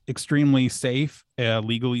it's extremely safe,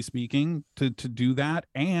 legally speaking, to do that.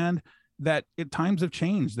 And that times have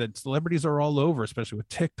changed, that celebrities are all over, especially with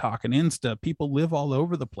TikTok and Insta. People live all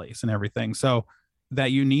over the place and everything. So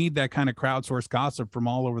that you need that kind of crowdsourced gossip from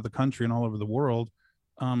all over the country and all over the world,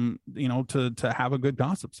 to have a good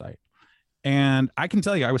gossip site. And I can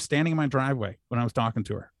tell you, I was standing in my driveway when I was talking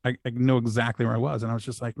to her. I know exactly where I was. And I was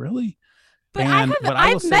just like, really? But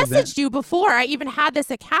I've messaged you before I even had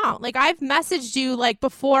this account. Like I've messaged you like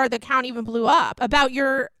before the account even blew up about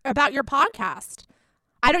your podcast.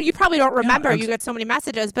 You probably don't remember. You get so many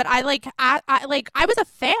messages, but I was a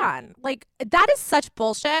fan. Like that is such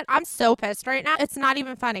bullshit. I'm so pissed right now. It's not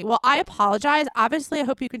even funny. Well, I apologize. Obviously, I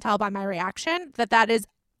hope you can tell by my reaction that is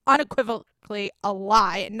unequivocally a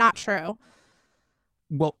lie, not true.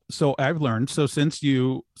 Well, so I've learned. So since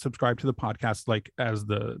you subscribe to the podcast, like as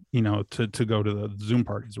the, to go to the Zoom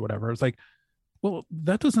parties or whatever, it's like, well,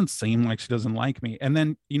 that doesn't seem like she doesn't like me. And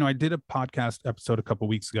then, I did a podcast episode a couple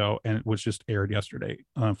weeks ago and it was just aired yesterday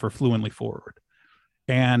for Fluently Forward.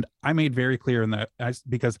 And I made very clear in that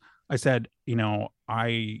because I said,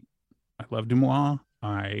 I love Dumois.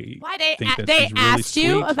 Why they asked really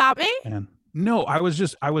you about me? And no, I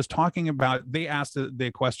was talking about, they asked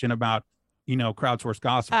the question about, crowdsourced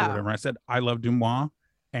gossip or whatever. I said, I love Dumois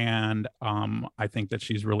and I think that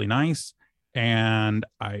she's really nice. And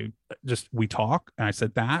we talk and I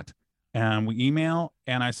said that and we email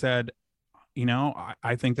and I said,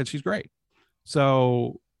 I think that she's great.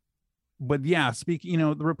 So, but yeah, speaking,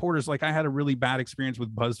 the reporters, like I had a really bad experience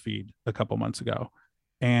with BuzzFeed a couple months ago.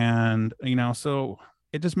 And, so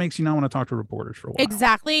it just makes you not want to talk to reporters for a while.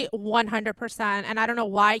 Exactly. 100%. And I don't know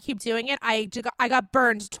why I keep doing it. I got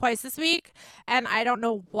burned twice this week and I don't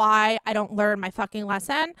know why I don't learn my fucking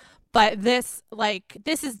lesson. But this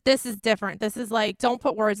is different. This is like, don't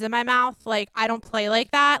put words in my mouth. Like, I don't play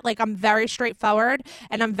like that. Like, I'm very straightforward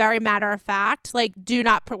and I'm very matter of fact. Like, do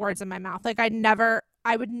not put words in my mouth. Like, I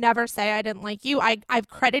would never say I didn't like you. I've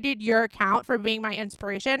credited your account for being my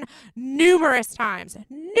inspiration numerous times.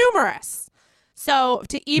 Numerous. So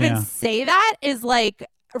to even say that is like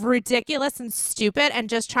ridiculous and stupid and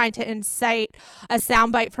just trying to incite a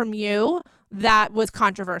soundbite from you that was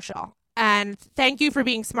controversial. And thank you for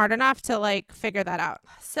being smart enough to like figure that out.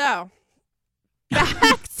 So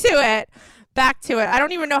back to it. I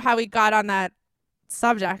don't even know how we got on that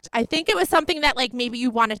subject. I think it was something that like maybe you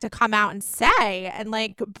wanted to come out and say and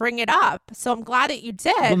like bring it up. So I'm glad that you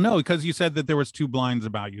did. Well, no, because you said that there was two blinds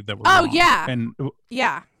about you that were wrong. Yeah. And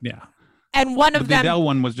yeah. And one of them, the Adele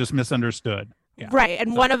one was just misunderstood. Yeah. Right.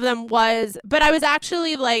 And one of them was, but I was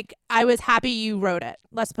actually like, I was happy you wrote it.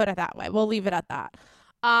 Let's put it that way. We'll leave it at that.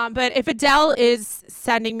 But if Adele is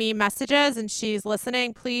sending me messages and she's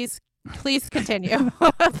listening, please continue.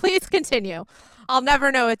 Please continue. I'll never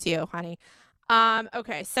know it's you, honey.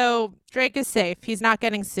 Okay. So Drake is safe. He's not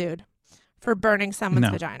getting sued for burning someone's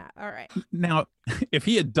vagina. All right. Now, if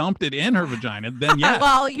he had dumped it in her vagina, then yes.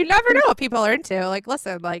 Well, you never know what people are into. Like,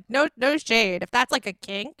 listen, like no shade. If that's like a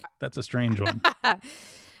kink. That's a strange one.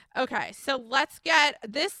 Okay. So let's get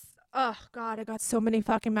this. Oh God, I got so many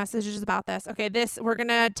fucking messages about this. Okay, we're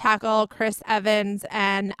gonna tackle Chris Evans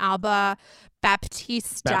and Alba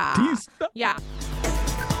Baptista. Yeah.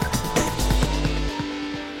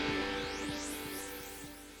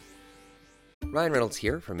 Ryan Reynolds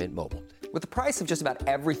here from Mint Mobile. With the price of just about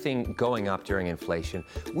everything going up during inflation,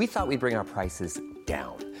 we thought we'd bring our prices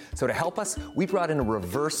down. So to help us, we brought in a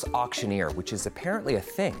reverse auctioneer, which is apparently a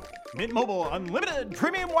thing. Mint Mobile Unlimited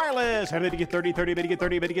Premium Wireless. How to get 30, 30, bit to get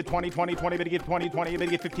 30, bit to get 20, 20, 20, bit to get 20, 20, bit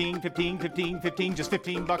to get 15, 15, 15, 15, just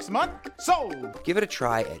 $15 a month? Sold! Give it a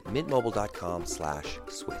try at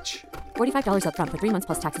mintmobile.com/switch. $45 up front for 3 months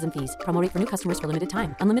plus taxes and fees. Promo rate for new customers for limited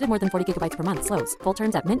time. Unlimited more than 40 gigabytes per month. Slows full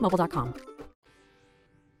terms at mintmobile.com.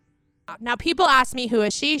 Now, people ask me, who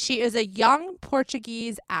is she? She is a young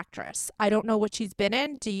Portuguese actress. I don't know what she's been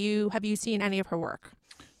in. Have you seen any of her work?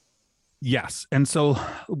 Yes. And so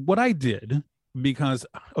what I did, because,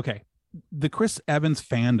 okay, the Chris Evans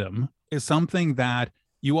fandom is something that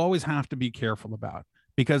you always have to be careful about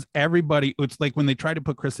because it's like when they try to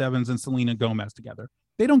put Chris Evans and Selena Gomez together,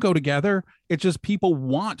 they don't go together. It's just people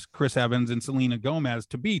want Chris Evans and Selena Gomez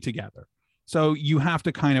to be together. So you have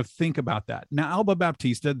to kind of think about that. Now, Alba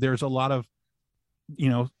Baptista, there's a lot of,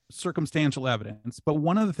 circumstantial evidence. But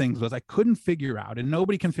one of the things was I couldn't figure out, and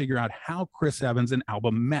nobody can figure out how Chris Evans and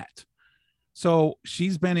Alba met. So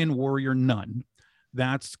she's been in Warrior Nun.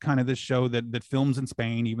 That's kind of the show that films in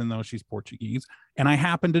Spain, even though she's Portuguese. And I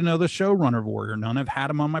happen to know the showrunner of Warrior Nun. I've had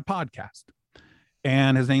him on my podcast.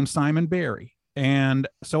 And his name's Simon Barry. And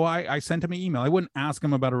so I sent him an email. I wouldn't ask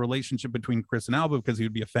him about a relationship between Chris and Alba because he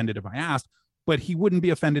would be offended if I asked, but he wouldn't be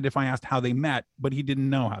offended if I asked how they met, but he didn't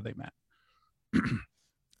know how they met.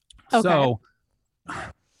 Okay. So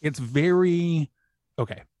it's very,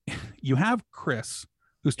 okay. You have Chris,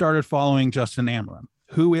 who started following Justin Amaram,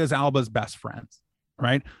 who is Alba's best friend,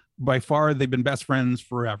 right? By far, they've been best friends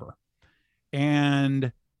forever.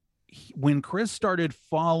 And when Chris started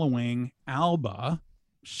following Alba,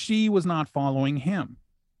 she was not following him.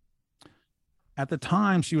 At the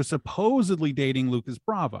time, she was supposedly dating Lucas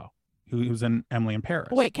Bravo, who was in Emily in Paris.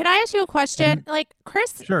 Wait, can I ask you a question? Like,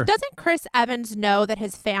 Sure. doesn't Chris Evans know that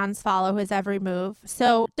his fans follow his every move?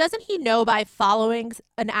 So doesn't he know by following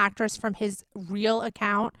an actress from his real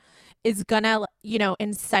account is gonna,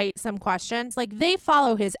 incite some questions? Like, they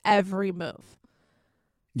follow his every move.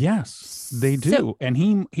 Yes, they do. And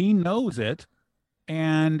he knows it.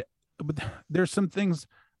 And but there's some things.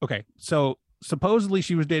 Okay, so supposedly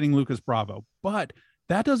she was dating Lucas Bravo, but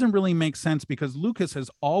that doesn't really make sense because Lucas has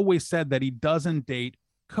always said that he doesn't date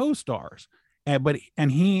co-stars.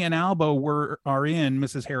 And he and Alba are in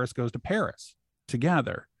Mrs. Harris Goes to Paris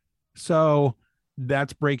together. So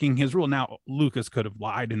that's breaking his rule. Now, Lucas could have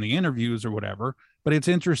lied in the interviews or whatever, but it's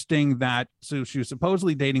interesting that so she was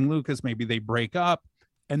supposedly dating Lucas, maybe they break up,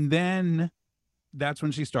 and then that's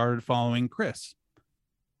when she started following Chris.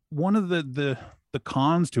 One of the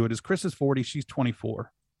cons to it is Chris is 40, she's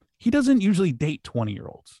 24. He doesn't usually date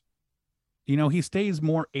 20-year-olds. He stays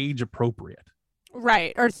more age appropriate.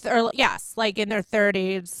 Right. Or yes, like in their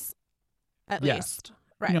 30s at least.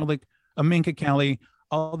 Right. Like a Minka Kelly,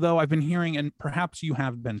 although I've been hearing, and perhaps you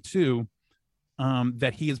have been too,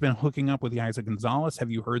 that he has been hooking up with Isa Gonzalez.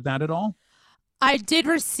 Have you heard that at all? I did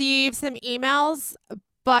receive some emails,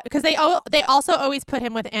 but because they also always put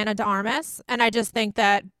him with Anna de Armas, and I just think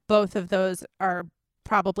that both of those are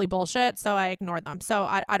probably bullshit, so I ignored them. So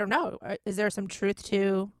I don't know. Is there some truth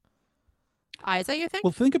to Isa, you think?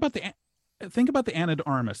 Well, think about the Anna de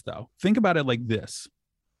Armas, though. Think about it like this.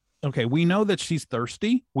 Okay, we know that she's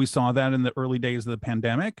thirsty. We saw that in the early days of the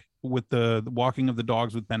pandemic with the walking of the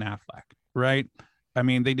dogs with Ben Affleck, right? I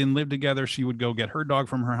mean, they didn't live together. She would go get her dog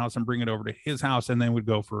from her house and bring it over to his house, and then would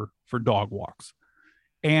go for dog walks.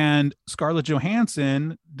 And Scarlett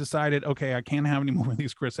Johansson decided, okay, I can't have any more of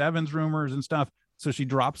these Chris Evans rumors and stuff. So she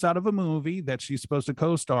drops out of a movie that she's supposed to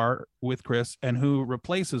co-star with Chris, and who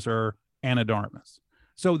replaces her, Anna de Armas.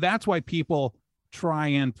 So that's why people try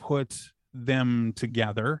and put them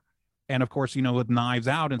together. And of course, with Knives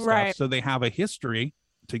Out and stuff. Right. So they have a history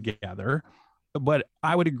together. But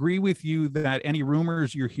I would agree with you that any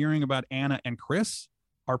rumors you're hearing about Anna and Chris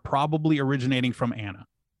are probably originating from Anna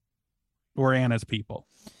or Anna's people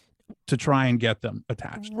to try and get them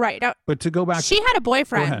attached. Right. Now, but to go back, she had a Go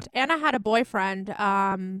boyfriend. ahead. Anna had a boyfriend.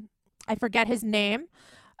 I forget his name.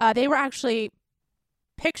 They were actually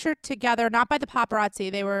pictured together, not by the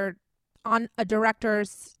paparazzi. They were on a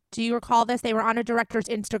director's. Do you recall this? They were on a director's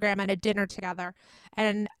Instagram at a dinner together,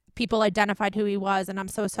 and people identified who he was. And I'm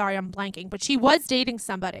so sorry, I'm blanking, but she was dating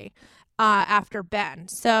somebody after Ben.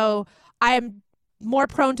 So I am more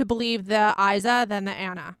prone to believe the Isa than the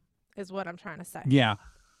Anna, is what I'm trying to say. Yeah.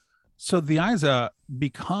 So the Isa,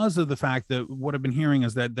 because of the fact that what I've been hearing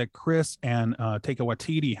is that Chris and Taika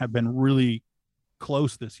Waititi have been really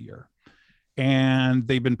close this year, and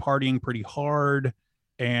they've been partying pretty hard,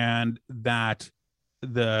 and that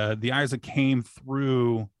the Isa came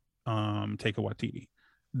through Taika Waititi.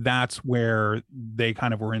 That's where they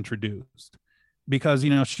kind of were introduced, because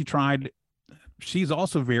she's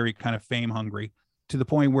also very kind of fame hungry, to the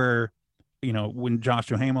point where when Josh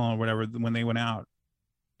Duhamel or whatever, when they went out,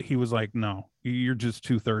 he was like, no, you're just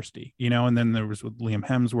too thirsty, and then there was with Liam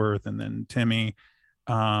Hemsworth and then Timmy.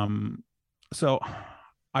 So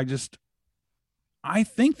I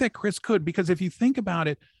think that Chris could, because if you think about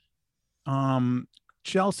it,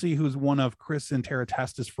 Chelsea, who's one of Chris and Tara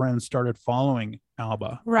Testa's friends, started following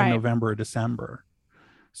Alba in November or December.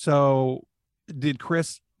 So did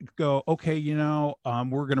Chris go, okay,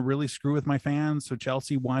 we're going to really screw with my fans, so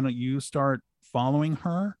Chelsea, why don't you start following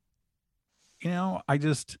her?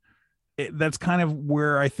 That's kind of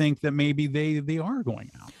where I think that maybe they are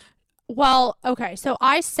going out. Well, okay, so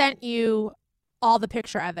I sent you all the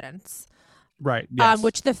picture evidence. Right. Yes.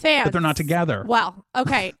 Which the fans. But they're not together. Well,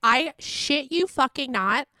 okay. I shit you fucking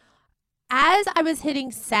not. As I was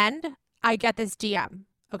hitting send, I get this DM.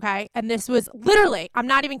 Okay. And this was literally, I'm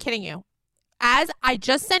not even kidding you. As I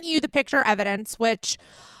just sent you the picture evidence, which,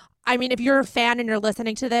 I mean, if you're a fan and you're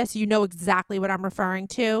listening to this, you know exactly what I'm referring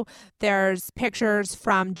to. There's pictures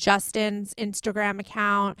from Justin's Instagram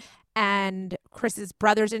account and Chris's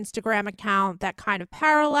brother's Instagram account that kind of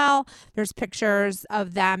parallel. There's pictures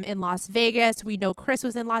of them in Las Vegas. We know Chris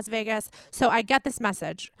was in Las Vegas. So I get this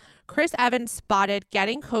message. Chris Evans spotted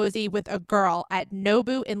getting cozy with a girl at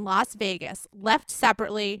Nobu in Las Vegas, left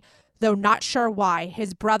separately, though not sure why.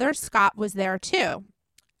 His brother Scott was there too.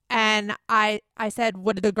 And I said,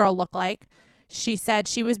 what did the girl look like? She said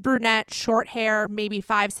she was brunette, short hair, maybe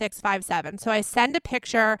 5'6", 5'7". So I send a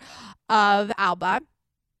picture of Alba.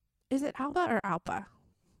 Is it Alba or Alpa?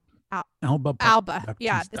 Alba.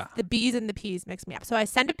 Yeah, Baptista. the B's and the P's mix me up. So I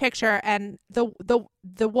send a picture, and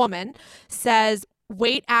the woman says,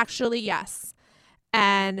 "Wait, actually, yes."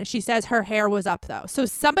 And she says her hair was up though. So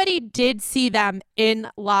somebody did see them in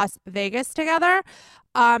Las Vegas together.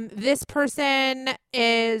 This person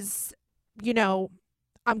is,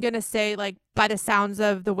 I'm going to say, like, by the sounds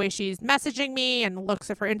of the way she's messaging me and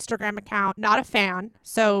looks at her Instagram account, not a fan.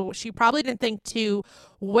 So she probably didn't think to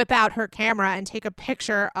whip out her camera and take a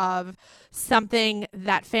picture of something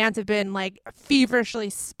that fans have been, like, feverishly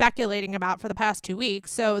speculating about for the past 2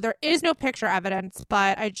 weeks. So there is no picture evidence,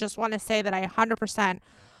 but I just want to say that I 100%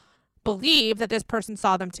 believe that this person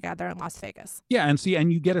saw them together in Las Vegas. Yeah,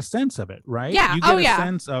 and you get a sense of it, right? Yeah. You get a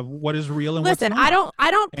sense of what is real and Listen, what's not. I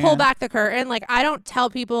don't pull back the curtain. Like, I don't tell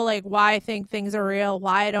people like why I think things are real,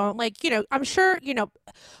 why I don't. Like, I'm sure,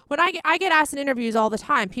 when I get asked in interviews all the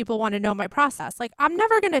time, people want to know my process. Like, I'm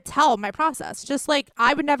never going to tell my process. Just like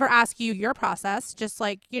I would never ask you your process, just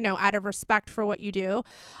like, out of respect for what you do.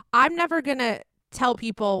 I'm never going to tell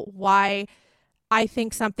people why I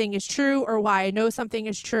think something is true or why I know something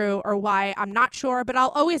is true or why I'm not sure, but I'll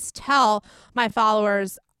always tell my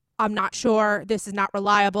followers, I'm not sure, this is not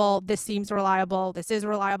reliable, this seems reliable, this is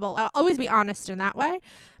reliable. I'll always be honest in that way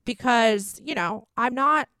because,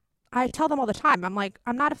 I tell them all the time, I'm like,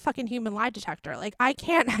 I'm not a fucking human lie detector. Like, I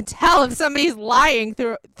can't tell if somebody's lying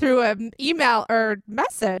through an email or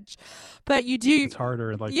message, but you do. It's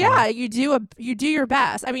harder. Like, yeah, you do your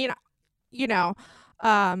best. I mean,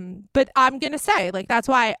 but I'm going to say, like, that's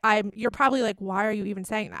why you're probably like, why are you even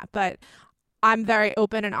saying that? But I'm very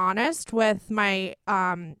open and honest with my,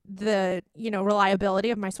 reliability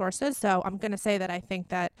of my sources. So I'm going to say that I think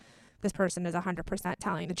that this person is 100%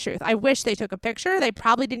 telling the truth. I wish they took a picture. They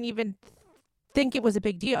probably didn't even think it was a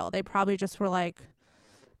big deal. They probably just were like,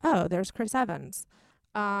 oh, there's Chris Evans.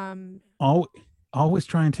 Always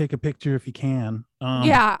try and take a picture if you can.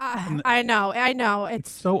 I know. It's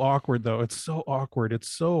so awkward though. It's so awkward. It's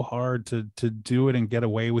so hard to do it and get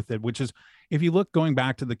away with it, which is, if you look going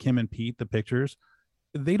back to the Kim and Pete, the pictures,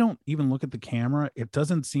 they don't even look at the camera. It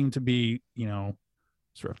doesn't seem to be,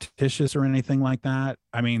 surreptitious or anything like that.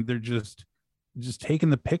 I mean, they're just taking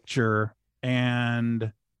the picture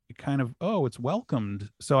and kind of, oh, it's welcomed.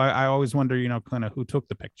 So I always wonder, kind of who took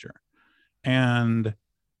the picture. And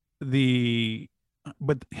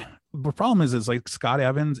but the problem is like Scott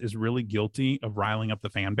Evans is really guilty of riling up the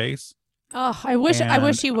fan base. Oh, I wish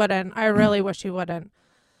he wouldn't. I really wish he wouldn't.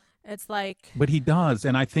 It's like, but he does,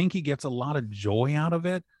 and I think he gets a lot of joy out of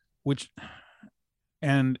it,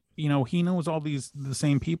 he knows all the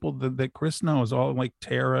same people that Chris knows, all like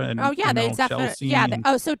Tara and they definitely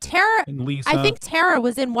Chelsea so Tara and Lisa. I think Tara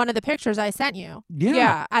was in one of the pictures I sent you.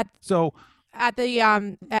 At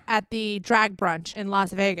the drag brunch in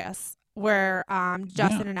Las Vegas where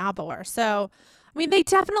Justin and Alba were. So I mean, they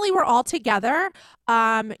definitely were all together.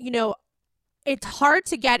 It's hard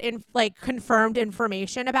to get confirmed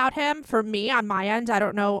information about him for me on my end. I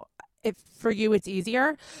don't know if for you it's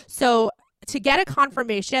easier. So to get a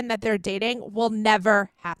confirmation that they're dating will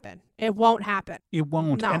never happen. It won't happen. It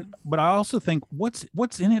won't. No. But I also think what's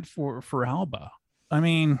in it for Alba? I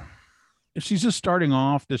mean, if she's just starting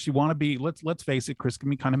off, does she want to be? Let's face it, Chris can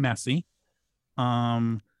be kind of messy.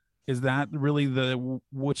 Is that really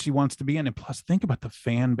what she wants to be in? And plus, think about the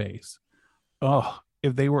fan base. Oh,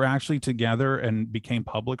 if they were actually together and became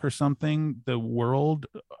public or something, the world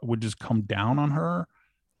would just come down on her.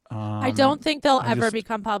 I don't think they'll ever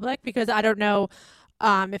become public because I don't know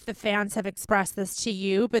if the fans have expressed this to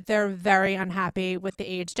you, but they're very unhappy with the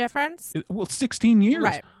age difference. 16 years.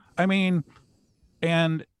 Right. I mean,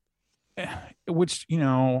 and which,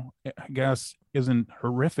 I guess isn't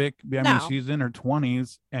horrific. I mean, she's in her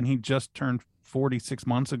 20s and he just turned 46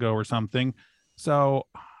 months ago or something. So,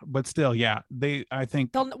 but still, I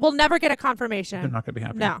think we'll never get a confirmation. They're not going to be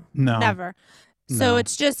happy. No, never. So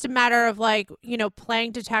it's just a matter of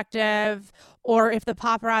playing detective, or if the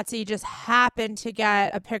paparazzi just happen to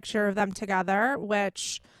get a picture of them together,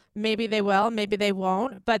 which maybe they will, maybe they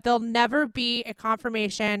won't, but there'll never be a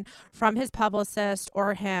confirmation from his publicist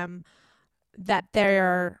or him that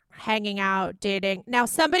they're hanging out, dating. Now,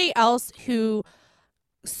 somebody else who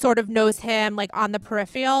sort of knows him on the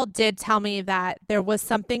peripheral did tell me that there was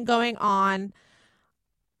something going on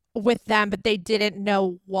with them, but they didn't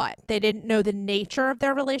know what. They didn't know the nature of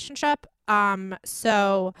their relationship.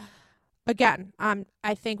 So again,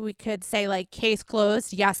 I think we could say case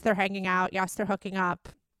closed. Yes, they're hanging out. Yes, they're hooking up.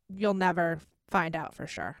 You'll never find out for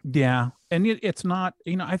sure. Yeah. And it's not,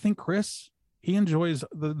 I think Chris, he enjoys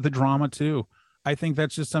the drama too. I think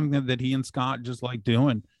that's just something that he and Scott just like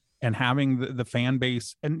doing. and having the fan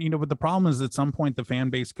base. And, but the problem is at some point the fan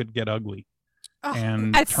base could get ugly.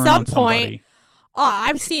 And at turn some on point, somebody.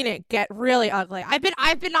 I've seen it get really ugly. I've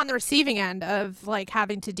been on the receiving end of like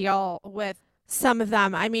having to deal with some of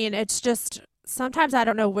them. I mean, it's just sometimes I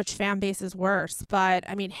don't know which fan base is worse, but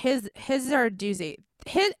I mean his are a doozy.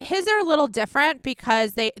 His are a little different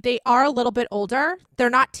because they are a little bit older. They're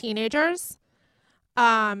not teenagers,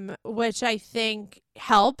 which I think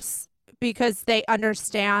helps because they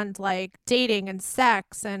understand like dating and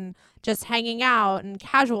sex and just hanging out and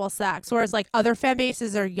casual sex, whereas like other fan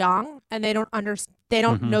bases are young and they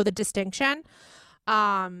don't know the distinction.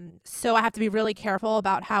 So I have to be really careful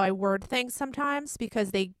about how I word things sometimes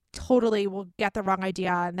because they totally will get the wrong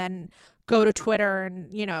idea and then go to Twitter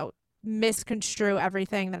and misconstrue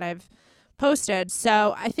everything that I've posted.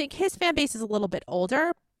 So I think his fan base is a little bit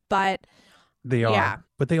older, but they are. Yeah.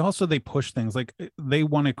 But they push things like they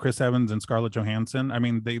wanted Chris Evans and Scarlett Johansson. I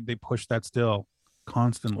mean, they push that still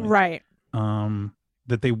constantly, right?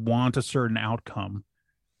 That they want a certain outcome,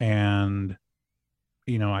 and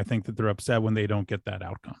I think that they're upset when they don't get that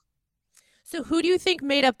outcome. So who do you think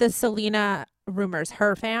made up the Selena rumors?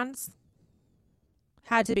 Her fans?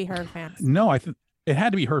 Had to be her fans. No, I think it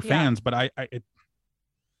had to be her fans, but I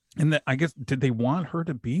guess did they want her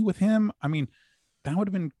to be with him? I mean, that would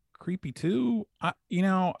have been creepy too. I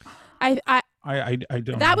don't.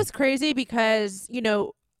 That was crazy because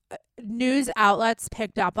news outlets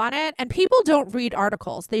picked up on it, and people don't read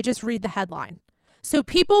articles; they just read the headline. So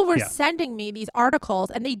people were sending me these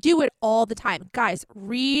articles, and they do it all the time. Guys,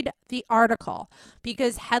 read the article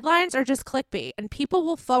because headlines are just clickbait, and people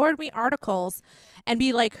will forward me articles and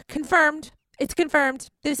be like, confirmed. It's confirmed.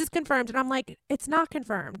 This is confirmed. And I'm like, it's not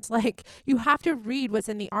confirmed. Like, you have to read what's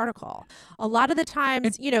in the article. A lot of the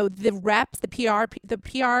times, the reps, the PR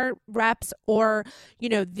reps, or,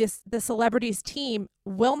 the celebrity's team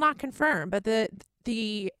will not confirm, but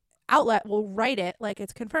the outlet will write it like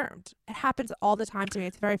it's confirmed. It happens all the time to me.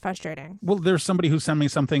 It's very frustrating. Well, there's somebody who sent me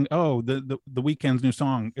something. Oh, the Weeknd's new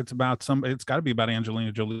song. It's about it's got to be about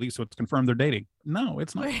Angelina Jolie, so it's confirmed they're dating. No,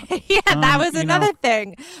 it's not. Yeah, that was another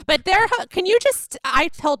thing. But I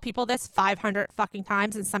told people this 500 fucking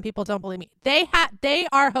times, and some people don't believe me. They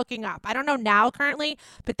are hooking up. I don't know now currently,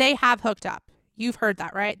 but they have hooked up. You've heard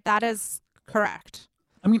that, right? That is correct.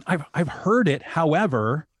 I mean, I've heard it.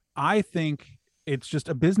 However, I think it's just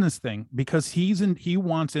a business thing because he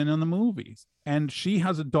wants in on the movies, and she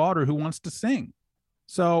has a daughter who wants to sing.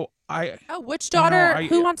 So which daughter?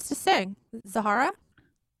 Who wants to sing? Zahara?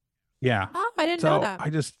 Yeah. Oh, I didn't know that. I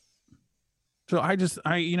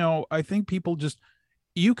think people just,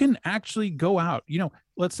 you can actually go out,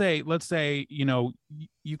 let's say, you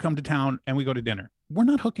come to town and we go to dinner. We're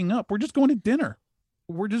not hooking up. We're just going to dinner.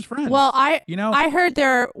 We're just friends. Well, I heard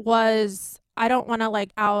there was, I don't want to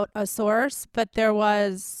like out a source, but there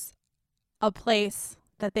was a place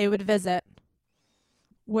that they would visit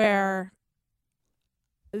where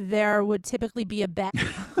there would typically be a bed.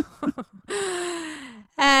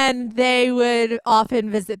 And they would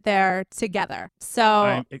often visit there together.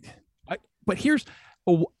 So, but here's,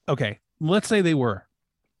 okay, let's say they were.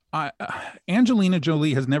 Angelina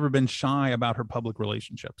Jolie has never been shy about her public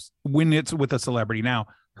relationships when it's with a celebrity. Now,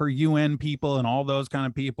 her UN people and all those kind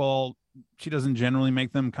of people, she doesn't generally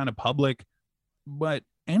make them kind of public. But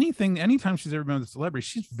anytime she's ever been with a celebrity,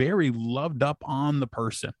 she's very loved up on the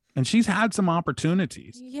person. And she's had some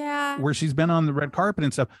opportunities where she's been on the red carpet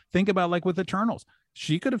and stuff. Think about like with Eternals.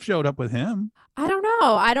 She could have showed up with him. I don't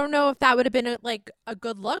know. I don't know if that would have been a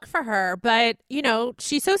good look for her. But,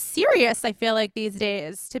 she's so serious, I feel like, these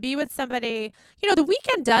days. To be with somebody, The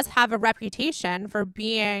Weeknd does have a reputation for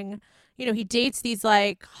being, he dates these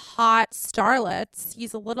like hot starlets.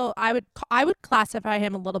 He's a little, I would classify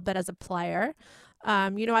him a little bit as a player. I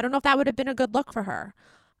don't know if that would have been a good look for her.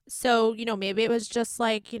 So, maybe it was just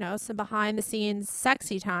like, some behind the scenes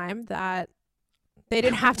sexy time that they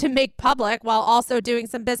didn't have to make public while also doing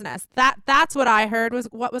some business. That's what I heard was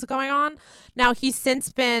what was going on. Now, he's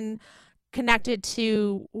since been connected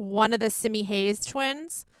to one of the Simi Hayes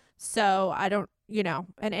twins. So I don't,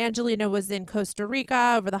 and Angelina was in Costa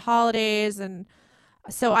Rica over the holidays. And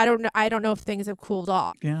so I don't know if things have cooled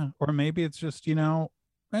off. Yeah. Or maybe it's just, hey,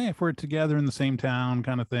 if we're together in the same town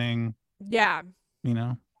kind of thing. Yeah.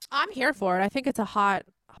 I'm here for it. I think it's a hot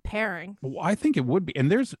pairing. Well, I think it would be.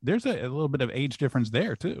 And there's a little bit of age difference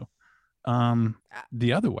there too.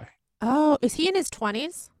 The other way. Oh, is he in his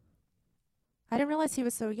 20s? I didn't realize he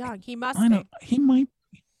was so young. He must be. Know. He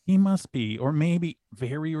He must be, or maybe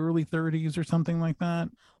very early 30s or something like that.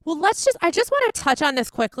 Well, I just want to touch on this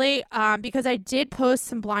quickly because I did post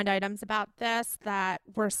some blind items about this that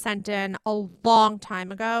were sent in a long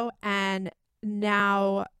time ago, and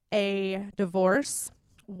now a divorce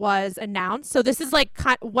was announced. So this is like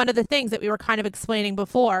one of the things that we were kind of explaining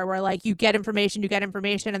before, where like you get information,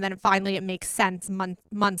 and then finally it makes sense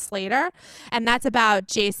months later. And that's about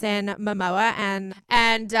Jason Momoa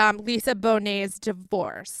and Lisa Bonet's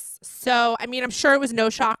divorce. So I mean, I'm sure it was no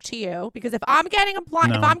shock to you, because if I'm getting a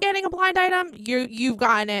blind item, you've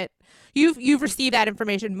gotten it. You've received that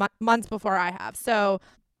information months before I have. So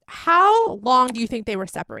how long do you think they were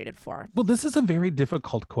separated for? Well, this is a very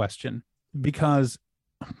difficult question because,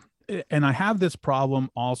 and I have this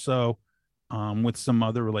problem also with some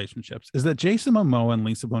other relationships, is that Jason Momoa and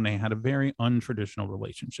Lisa Bonet had a very untraditional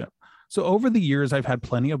relationship. So over the years, I've had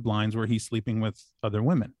plenty of blinds where he's sleeping with other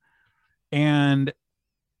women. And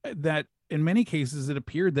that in many cases, it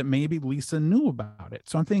appeared that maybe Lisa knew about it.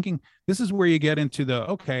 So I'm thinking this is where you get into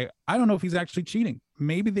okay, I don't know if he's actually cheating.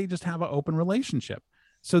 Maybe they just have an open relationship.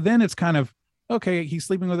 So then it's kind of, okay, he's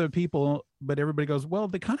sleeping with other people, but everybody goes, well,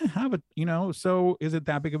 they kind of have it, so is it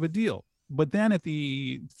that big of a deal? But then at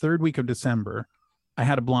the third week of December, I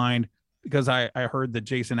had a blind because I heard that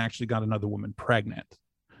Jason actually got another woman pregnant.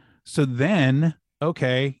 So then,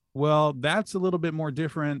 okay, well, that's a little bit more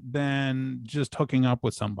different than just hooking up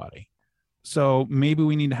with somebody. So maybe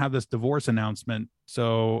we need to have this divorce announcement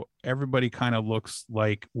so everybody kind of looks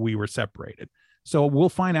like we were separated. So we'll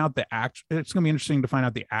find out it's going to be interesting to find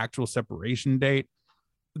out the actual separation date,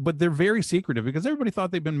 but they're very secretive because everybody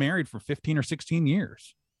thought they'd been married for 15 or 16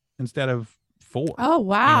 years instead of 4. Oh,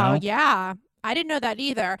 wow. Yeah. I didn't know that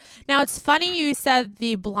either. Now, it's funny you said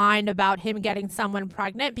the blind about him getting someone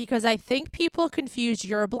pregnant, because I think people confuse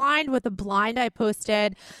your blind with a blind I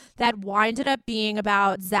posted that winded up being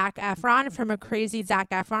about Zac Efron, from a crazy Zac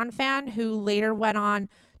Efron fan who later went on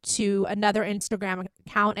to another Instagram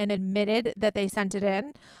account and admitted that they sent it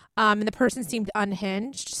in. And the person seemed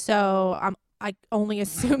unhinged. So I'm only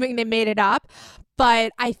assuming they made it up.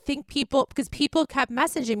 But I think because people kept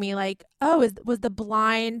messaging me like, oh, was the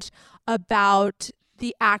blind about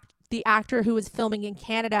the actor who was filming in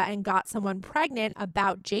Canada and got someone pregnant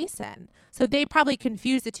about Jason? So they probably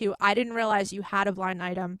confused the two. I didn't realize you had a blind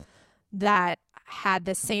item that had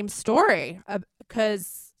the same story,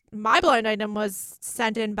 because my blind item was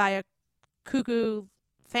sent in by a cuckoo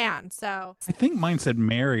fan. So I think mine said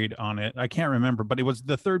married on it. I can't remember, but it was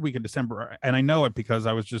the third week of December. And I know it because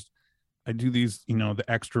I do these, the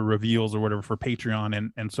extra reveals or whatever for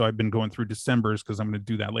Patreon. And so I've been going through December's because I'm going to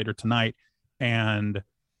do that later tonight. And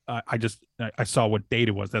I saw what date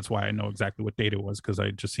it was. That's why I know exactly what date it was, because I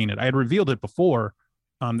had just seen it. I had revealed it before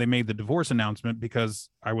they made the divorce announcement because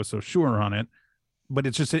I was so sure on it. But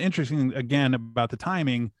it's just interesting, again, about the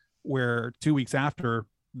timing, where 2 weeks after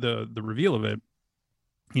the reveal of it,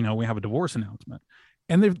 we have a divorce announcement.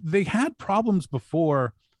 And they had problems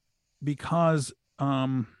before because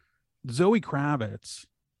Zoe Kravitz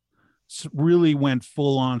really went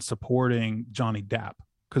full on supporting Johnny Depp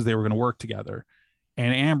because they were going to work together.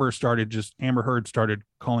 And Amber Heard started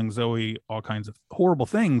calling Zoe all kinds of horrible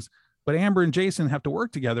things. But Amber and Jason have to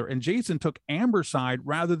work together, and Jason took Amber's side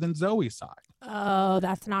rather than Zoe's side. Oh,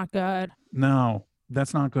 that's not good. No,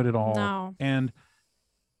 that's not good at all. No. And,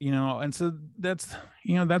 and so that's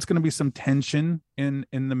going to be some tension in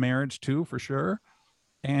the marriage too, for sure.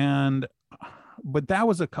 But that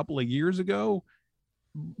was a couple of years ago.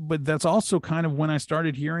 But that's also kind of when I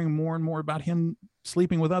started hearing more and more about him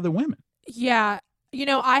sleeping with other women. Yeah.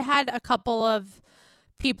 I had a couple of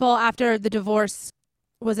people after the divorce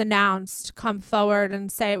was announced come forward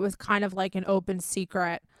and say it was kind of like an open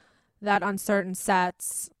secret that on certain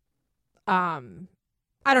sets, I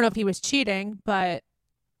don't know if he was cheating, but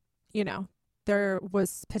there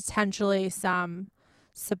was potentially some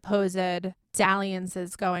supposed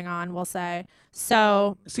dalliances going on, we'll say.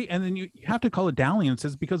 So see, and then you have to call it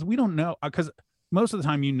dalliances because we don't know, because most of the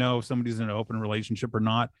time if somebody's in an open relationship or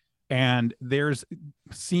not. And there's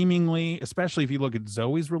seemingly, especially if you look at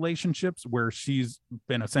Zoe's relationships, where she's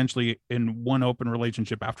been essentially in one open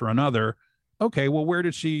relationship after another. Okay, well, where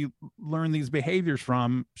did she learn these behaviors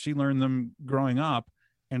from? She learned them growing up.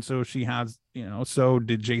 And so she has, so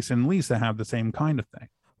did Jason and Lisa have the same kind of thing?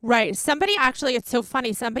 Right. It's so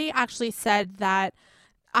funny. Somebody actually said that,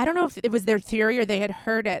 I don't know if it was their theory or they had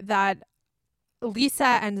heard it, that Lisa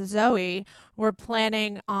and Zoe were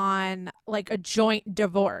planning on like a joint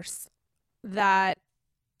divorce, that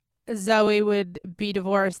Zoe would be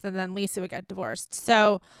divorced and then Lisa would get divorced.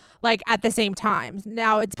 So like at the same time.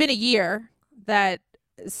 Now it's been a year that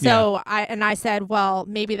So I said, well,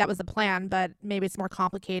 maybe that was the plan, but maybe it's more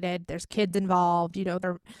complicated. There's kids involved,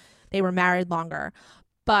 they were married longer.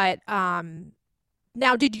 But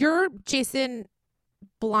now, did your Jason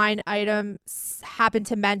blind item happen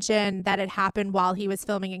to mention that it happened while he was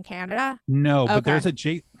filming in Canada? No, but there's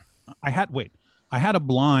I had a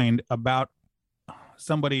blind about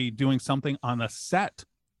somebody doing something on the set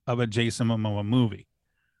of a Jason Momoa movie.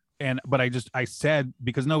 But I said,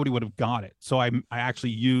 because nobody would have got it. So I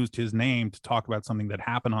actually used his name to talk about something that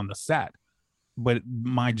happened on the set. But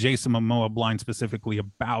my Jason Momoa blind specifically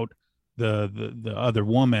about the other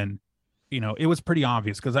woman, it was pretty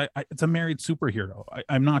obvious because it's a married superhero.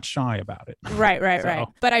 I'm not shy about it. Right.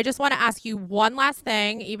 But I just want to ask you one last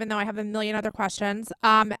thing, even though I have a million other questions.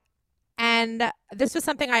 And this was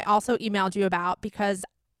something I also emailed you about because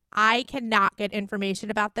I cannot get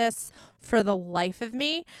information about this for the life of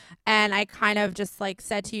me. And I kind of just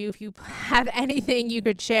said to you, if you have anything you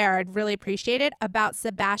could share, I'd really appreciate it, about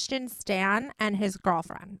Sebastian Stan and his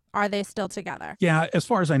girlfriend. Are they still together? Yeah, as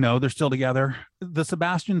far as I know, they're still together. The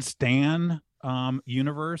Sebastian Stan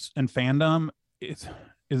universe and fandom is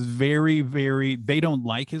very, very, they don't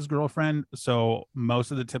like his girlfriend. So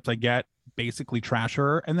most of the tips I get basically trash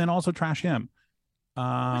her and then also trash him.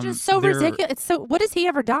 Which is so ridiculous. It's so, what has he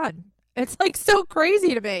ever done? It's so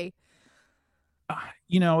crazy to me.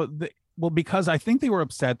 Because I think they were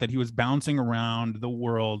upset that he was bouncing around the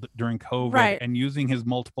world during COVID and using his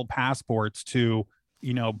multiple passports to,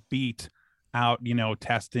 beat out,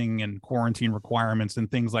 testing and quarantine requirements and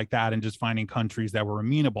things like that, and just finding countries that were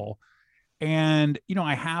amenable. And,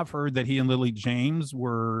 I have heard that he and Lily James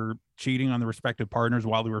were cheating on the respective partners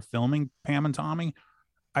while they were filming Pam and Tommy.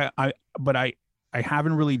 But I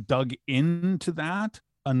haven't really dug into that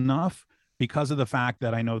enough because of the fact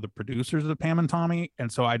that I know the producers of Pam and Tommy.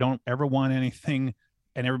 And so I don't ever want anything,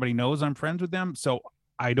 and everybody knows I'm friends with them. So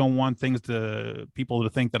I don't want people to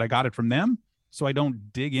think that I got it from them. So I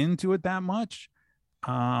don't dig into it that much.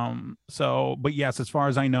 But yes, as far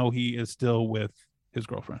as I know, he is still with his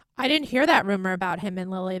girlfriend. I didn't hear that rumor about him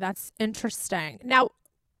and Lily. That's interesting. Now,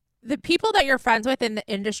 the people that you're friends with in the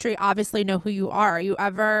industry obviously know who you are. Are you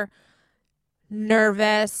ever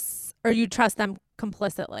nervous, or you trust them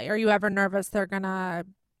complicitly? Are you ever nervous they're gonna,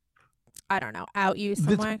 I don't know, out you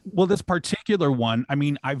some way? Well, this particular one,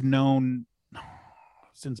 I've known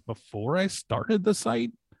since before I started the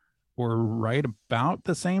site, or right about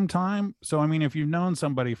the same time. So if you've known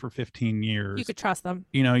somebody for 15 years, you could trust them.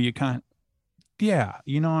 You can't. Yeah,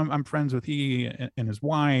 I'm friends with he and his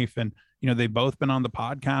wife, and they've both been on the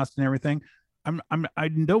podcast and everything. I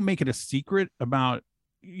don't make it a secret about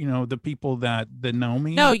the people that know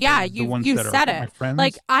me. No, yeah, you said it. My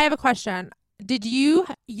friends. I have a question. Did you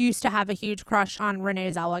used to have a huge crush on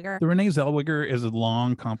Renee Zellweger? The Renee Zellweger is a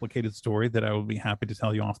long, complicated story that I will be happy to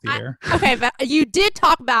tell you off the air. Okay, but you did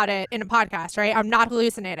talk about it in a podcast, right? I'm not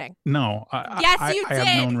hallucinating. No. Yes, you did. I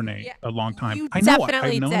have known Renee a long time. I know.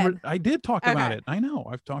 I did talk about it. I know.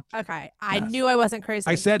 I've talked. Okay. I knew I wasn't crazy.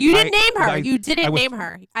 I said you didn't name her. You didn't name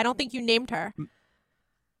her. I don't think you named her.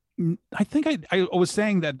 I think I was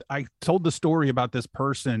saying that I told the story about this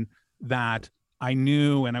person that I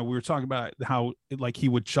knew, and we were talking about how he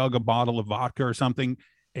would chug a bottle of vodka or something,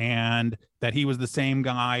 and that he was the same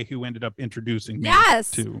guy who ended up introducing me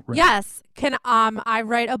to Renee. Yes. Can I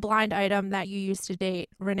write a blind item that you used to date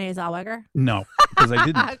Renee Zellweger? No, because I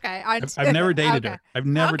didn't. Okay. I've never dated her. I've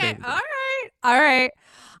never dated her. All right.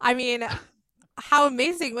 How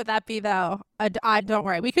amazing would that be, though? I don't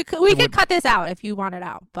worry. We could cut this out if you want it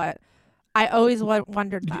out, but I always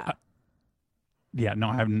wondered that. Yeah, no,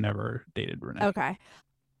 I've never dated Renee. Okay.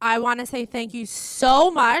 I want to say thank you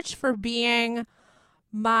so much for being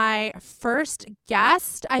my first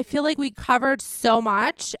guest. I feel like we covered so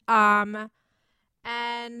much. And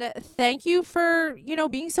thank you for,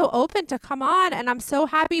 being so open to come on. And I'm so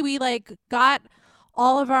happy we got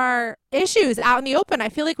all of our issues out in the open. I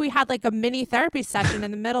feel like we had a mini therapy session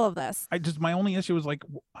in the middle of this. My only issue was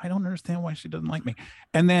I don't understand why she doesn't like me.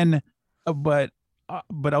 And then, but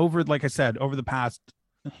over, like I said, over the past,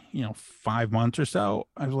 5 months or so,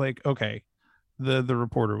 I was like, okay, the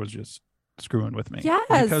reporter was just screwing with me. Yes.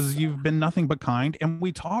 Because you've been nothing but kind. And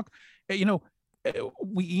we talk,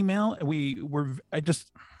 we email, I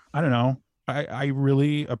don't know. I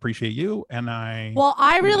really appreciate you, and I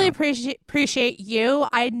really appreciate you.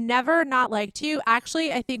 I never not liked you.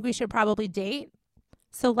 Actually, I think we should probably date.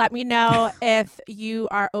 So let me know if you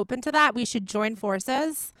are open to that. We should join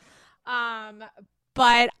forces.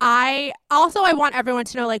 But I want everyone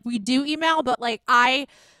to know, we do email, but I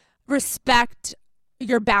respect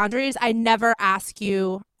your boundaries. I never ask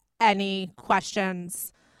you any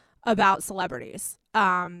questions about celebrities.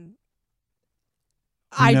 I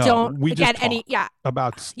No, don't we just get any. talk Yeah,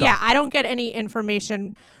 about stuff. yeah. I don't get any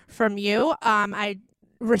information from you. I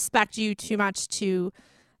respect you too much to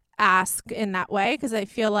ask in that way, because I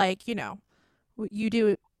feel like, you know, what you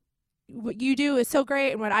do is so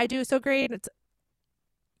great, and what I do is so great. And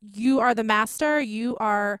you are the master. You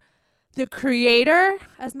are the creator,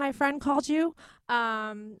 as my friend called you,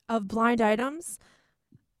 of blind items.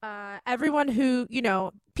 Everyone who, you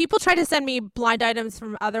know, people try to send me blind items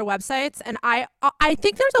from other websites, and I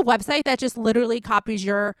think there's a website that just literally copies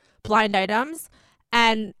your blind items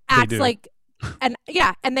and acts like, and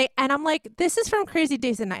yeah, and I'm like, this is from Crazy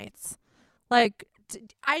Days and Nights. Like,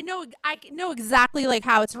 I know exactly like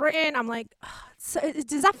how it's written. I'm like,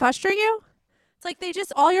 does that frustrate you? It's like they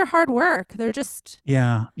just, all your hard work, they're just.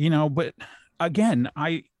 Yeah, you know, but again,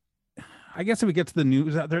 I guess if we get to the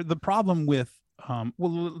news out there, the problem with well,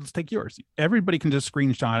 let's take yours. Everybody can just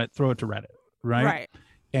screenshot it, throw it to Reddit, right? Right.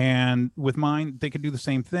 And with mine, they could do the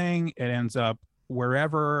same thing. It ends up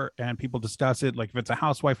wherever, and people discuss it. Like if it's a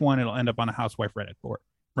housewife one, it'll end up on a housewife Reddit board,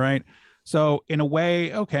 right? So in a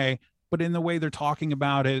way, okay, but in the way they're talking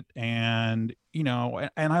about it, and you know,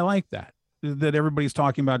 and I like that everybody's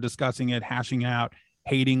talking about, discussing it, hashing out,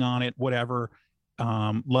 hating on it, whatever,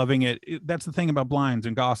 loving it. That's the thing about blinds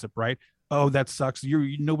and gossip, right? Oh, that sucks.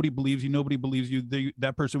 Nobody believes you. Nobody believes you.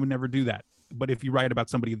 That person would never do that. But if you write about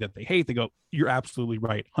somebody that they hate, they go, "You're absolutely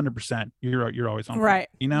right, 100%. You're always on right."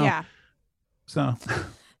 Point, you know. Yeah. So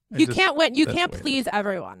you can't win. You can't please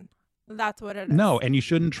everyone. That's what it is. No, and you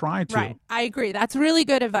shouldn't try to. Right. I agree. That's really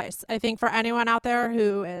good advice. I think for anyone out there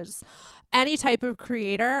who is any type of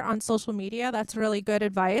creator on social media, that's really good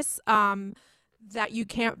advice. That you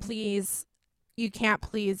can't please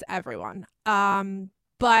everyone.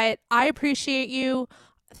 But I appreciate you.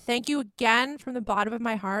 Thank you again from the bottom of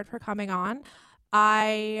my heart for coming on.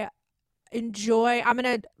 I'm going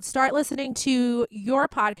to start listening to your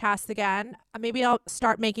podcast again. Maybe I'll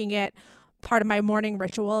start making it part of my morning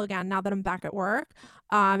ritual again now that I'm back at work.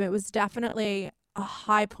 It was definitely a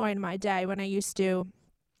high point in my day when I used to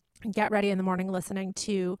get ready in the morning listening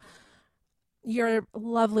to your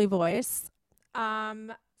lovely voice.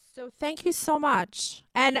 So thank you so much.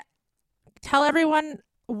 And tell everyone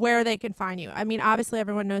where they can find you. I mean, obviously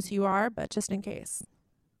everyone knows who you are, but just in case.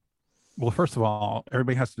 Well, first of all,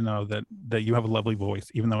 everybody has to know that you have a lovely voice,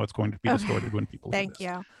 even though it's going to be distorted when people Thank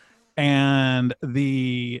you. And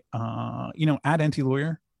the at Enty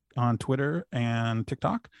Lawyer on Twitter and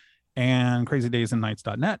TikTok, and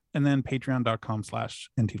crazydaysandnights.net, and then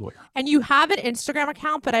patreon.com/Enty Lawyer. And you have an Instagram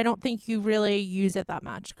account, but I don't think you really use it that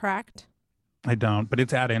much, correct? I don't, but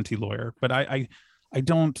it's at Enty Lawyer. But I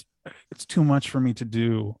don't, it's too much for me to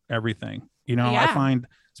do everything. You know, Yeah. I find,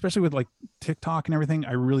 especially with like TikTok and everything,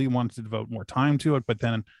 I really wanted to devote more time to it. But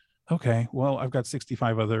then, okay, well, I've got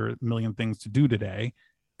 65 other million things to do today,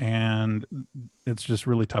 and it's just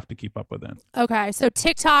really tough to keep up with it. Okay, so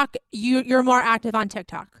TikTok, you're more active on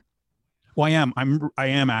TikTok. Well, I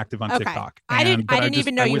am active on TikTok. I didn't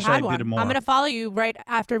even know you had one. I'm going to follow you right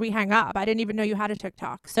after we hang up. I didn't even know you had a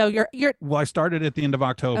TikTok. So you're. Well, I started at the end of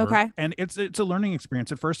October. Okay. And it's a learning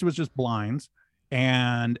experience. At first, it was just blinds,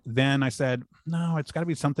 and then I said, no, it's got to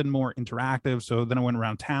be something more interactive. So then I went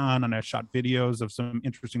around town and I shot videos of some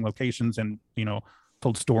interesting locations, and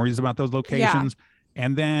told stories about those locations. Yeah.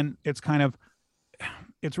 And then it's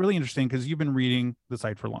really interesting because you've been reading the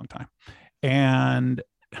site for a long time, and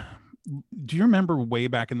do you remember way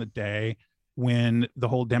back in the day when the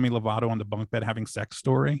whole Demi Lovato on the bunk bed having sex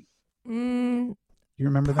story? Do you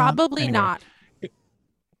remember probably that? Probably not.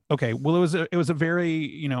 Okay. Well, it was a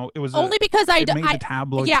very, it was only because made the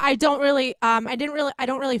tabloid. Yeah, I don't really, I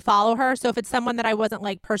don't really follow her. So if it's someone that I wasn't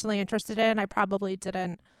like personally interested in, I probably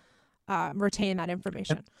didn't retain that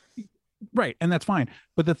information. Right. And that's fine.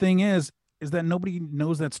 But the thing is that nobody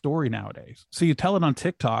knows that story nowadays. So you tell it on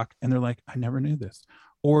TikTok and they're like, I never knew this.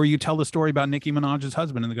 Or you tell the story about Nicki Minaj's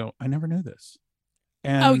husband and they go, I never knew this.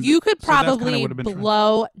 And you could probably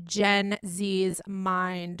blow Gen Z's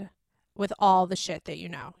mind with all the shit that you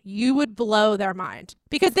know. You would blow their mind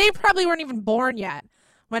because they probably weren't even born yet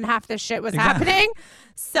when half this shit was happening.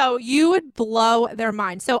 So you would blow their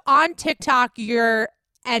mind. So on TikTok, you're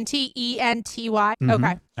Enty, Enty. Mm-hmm.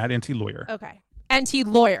 Okay. At Enty Lawyer. Okay. Enty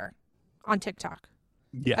Lawyer on TikTok.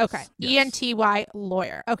 Yes. Okay. Yes. Enty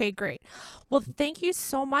Lawyer. Okay, great. Well, thank you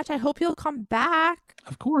so much. I hope you'll come back.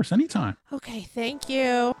 Of course, anytime. Okay, thank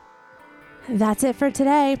you. That's it for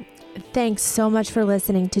today. Thanks so much for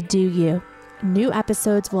listening to Do You. New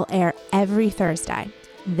episodes will air every Thursday.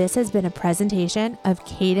 This has been a presentation of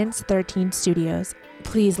Cadence 13 Studios.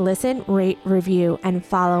 Please listen, rate, review, and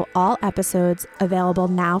follow all episodes available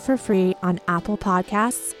now for free on Apple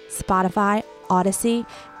Podcasts, Spotify, Odyssey,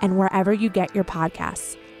 and wherever you get your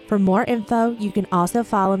podcasts. For more info, you can also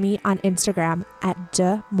follow me on Instagram at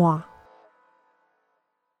Deux.